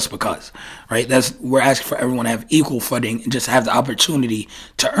there just because, right? We're asking for everyone to have equal footing and just have the opportunity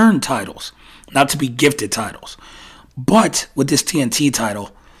to earn titles, not to be gifted titles. But with this TNT title,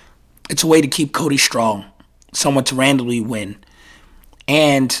 it's a way to keep Cody strong, someone to randomly win.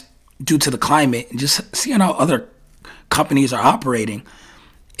 And due to the climate and just seeing how other companies are operating,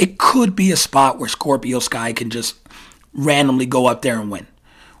 it could be a spot where Scorpio Sky can just randomly go up there and win.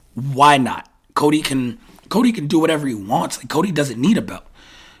 Why not? Cody can do whatever he wants. Like, Cody doesn't need a belt.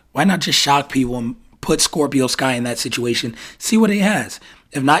 Why not just shock people and put Scorpio Sky in that situation, see what he has?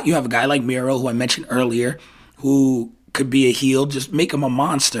 If not, you have a guy like Miro, who I mentioned earlier, who could be a heel. Just make him a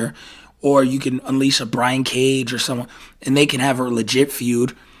monster. Or you can unleash a Brian Cage or someone, and they can have a legit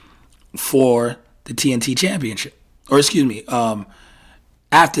feud for the TNT Championship. Or excuse me,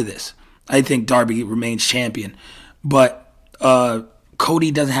 after this, I think Darby remains champion. But Cody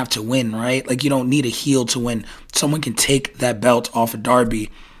doesn't have to win, right? Like, you don't need a heel to win. Someone can take that belt off of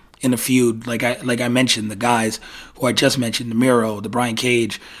Darby in a feud. Like I mentioned, the guys who I just mentioned, the Miro, the Brian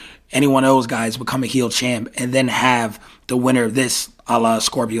Cage, any one of those guys become a heel champ and then have the winner of this, a la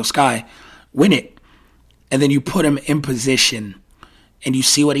Scorpio Sky, win it. And then you put him in position and you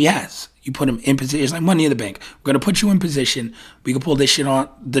see what he has. You put him in position. It's like Money in the Bank. We're going to put you in position. We can pull this shit on,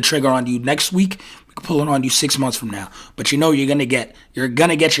 the trigger on you next week. We can pull it on you 6 months from now. But you know you're going to get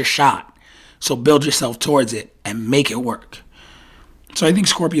your shot. So build yourself towards it and make it work. So I think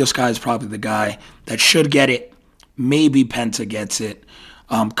Scorpio Sky is probably the guy that should get it. Maybe Penta gets it.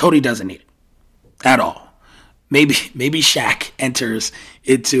 Cody doesn't need it at all. Maybe Shaq enters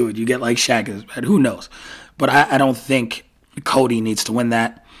it too. You get like Shaq, but who knows? But I don't think Cody needs to win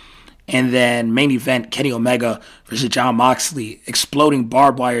that. And then main event, Kenny Omega versus Jon Moxley, exploding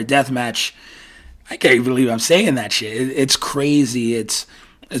barbed wire death match. I can't even believe I'm saying that shit. It's crazy. It's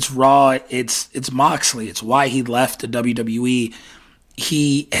raw. It's Moxley. It's why he left the WWE.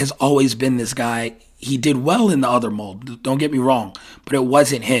 He has always been this guy. He did well in the other mold. Don't get me wrong, but it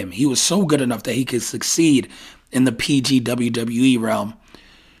wasn't him. He was so good enough that he could succeed in the PG WWE realm.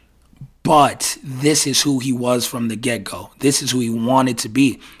 But this is who he was from the get-go. This is who he wanted to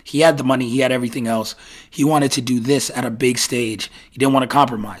be. He had the money. He had everything else. He wanted to do this at a big stage. He didn't want to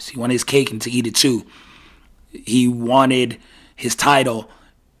compromise. He wanted his cake and to eat it too. He wanted his title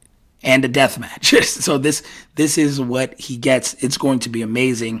and a death match. So this is what he gets. It's going to be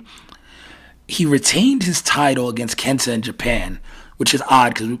amazing. He retained his title against Kenta in Japan, which is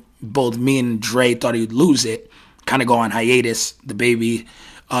odd because both me and Dre thought he'd lose it, kind of go on hiatus. The baby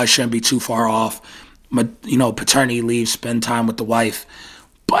shouldn't be too far off. Paternity leave, spend time with the wife.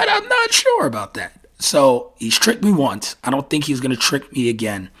 But I'm not sure about that. So he's tricked me once. I don't think he's going to trick me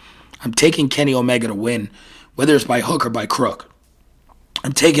again. I'm taking Kenny Omega to win, whether it's by hook or by crook.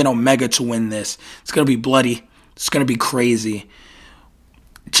 I'm taking Omega to win this. It's going to be bloody. It's going to be crazy.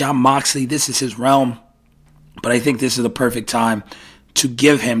 Jon Moxley, this is his realm. But I think this is the perfect time to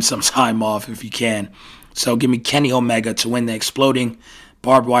give him some time off if you can. So give me Kenny Omega to win the exploding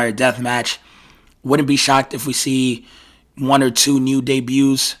barbed wire death match. Wouldn't be shocked if we see 1 or 2 new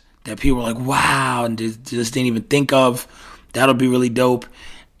debuts that people are like, wow, and just didn't even think of. That'll be really dope.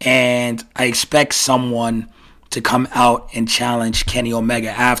 And I expect someone to come out and challenge Kenny Omega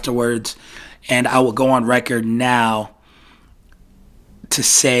afterwards. And I will go on record now to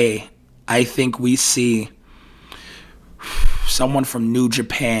say I think we see someone from New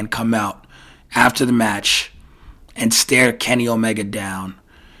Japan come out after the match and stare Kenny Omega down.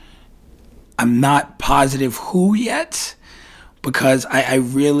 I'm not positive who yet, because I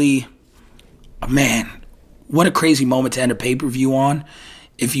really, man, what a crazy moment to end a pay-per-view on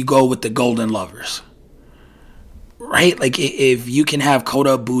if you go with the Golden Lovers. Right? Like, if you can have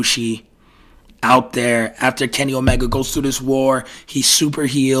Kota Ibushi out there after Kenny Omega goes through this war, he's super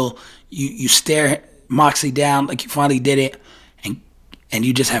heel, you stare Moxley down like you finally did it, and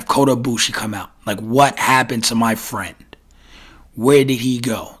you just have Kota Ibushi come out. Like, what happened to my friend? Where did he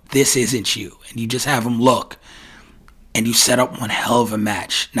go? This isn't you. And you just have him look, and you set up one hell of a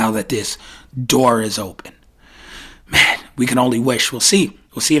match now that this door is open. Man, we can only wish. We'll see.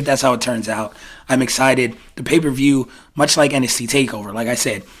 We'll see if that's how it turns out. I'm excited. The pay-per-view, much like NXT TakeOver, like I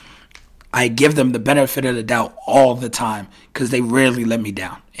said, I give them the benefit of the doubt all the time because they rarely let me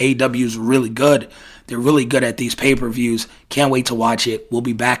down. AEW is really good. They're really good at these pay-per-views. Can't wait to watch it. We'll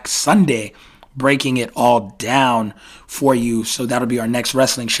be back Sunday breaking it all down for you. So that'll be our next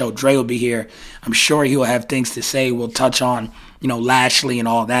wrestling show. Dre will be here. I'm sure he'll have things to say. We'll touch on, Lashley and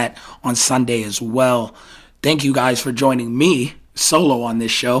all that on Sunday as well. Thank you guys for joining me solo on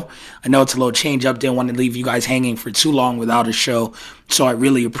this show. I know it's a little change up. Didn't want to leave you guys hanging for too long without a show. So I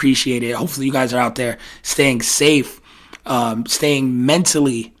really appreciate it. Hopefully you guys are out there staying safe, staying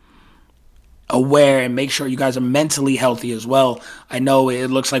mentally aware, and make sure you guys are mentally healthy as well. I know it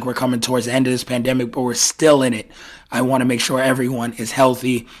looks like we're coming towards the end of this pandemic, but we're still in it. I want to make sure everyone is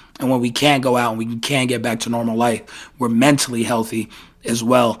healthy, and when we can go out and we can get back to normal life, we're mentally healthy as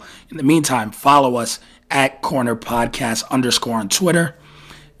well. In the meantime, follow us at Corner Podcast _ on Twitter.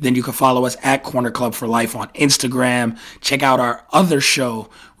 Then you can follow us at Corner Club for Life on Instagram. Check out our other show,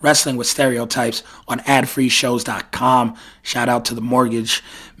 Wrestling with Stereotypes, on adfreeshows.com. Shout out to the Mortgage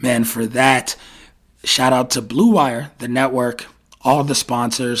Man for that. Shout out to Blue Wire, the network, all the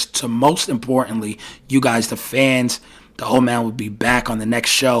sponsors, to most importantly, you guys, the fans. The Old Man will be back on the next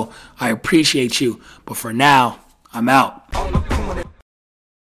show. I appreciate you. But for now, I'm out.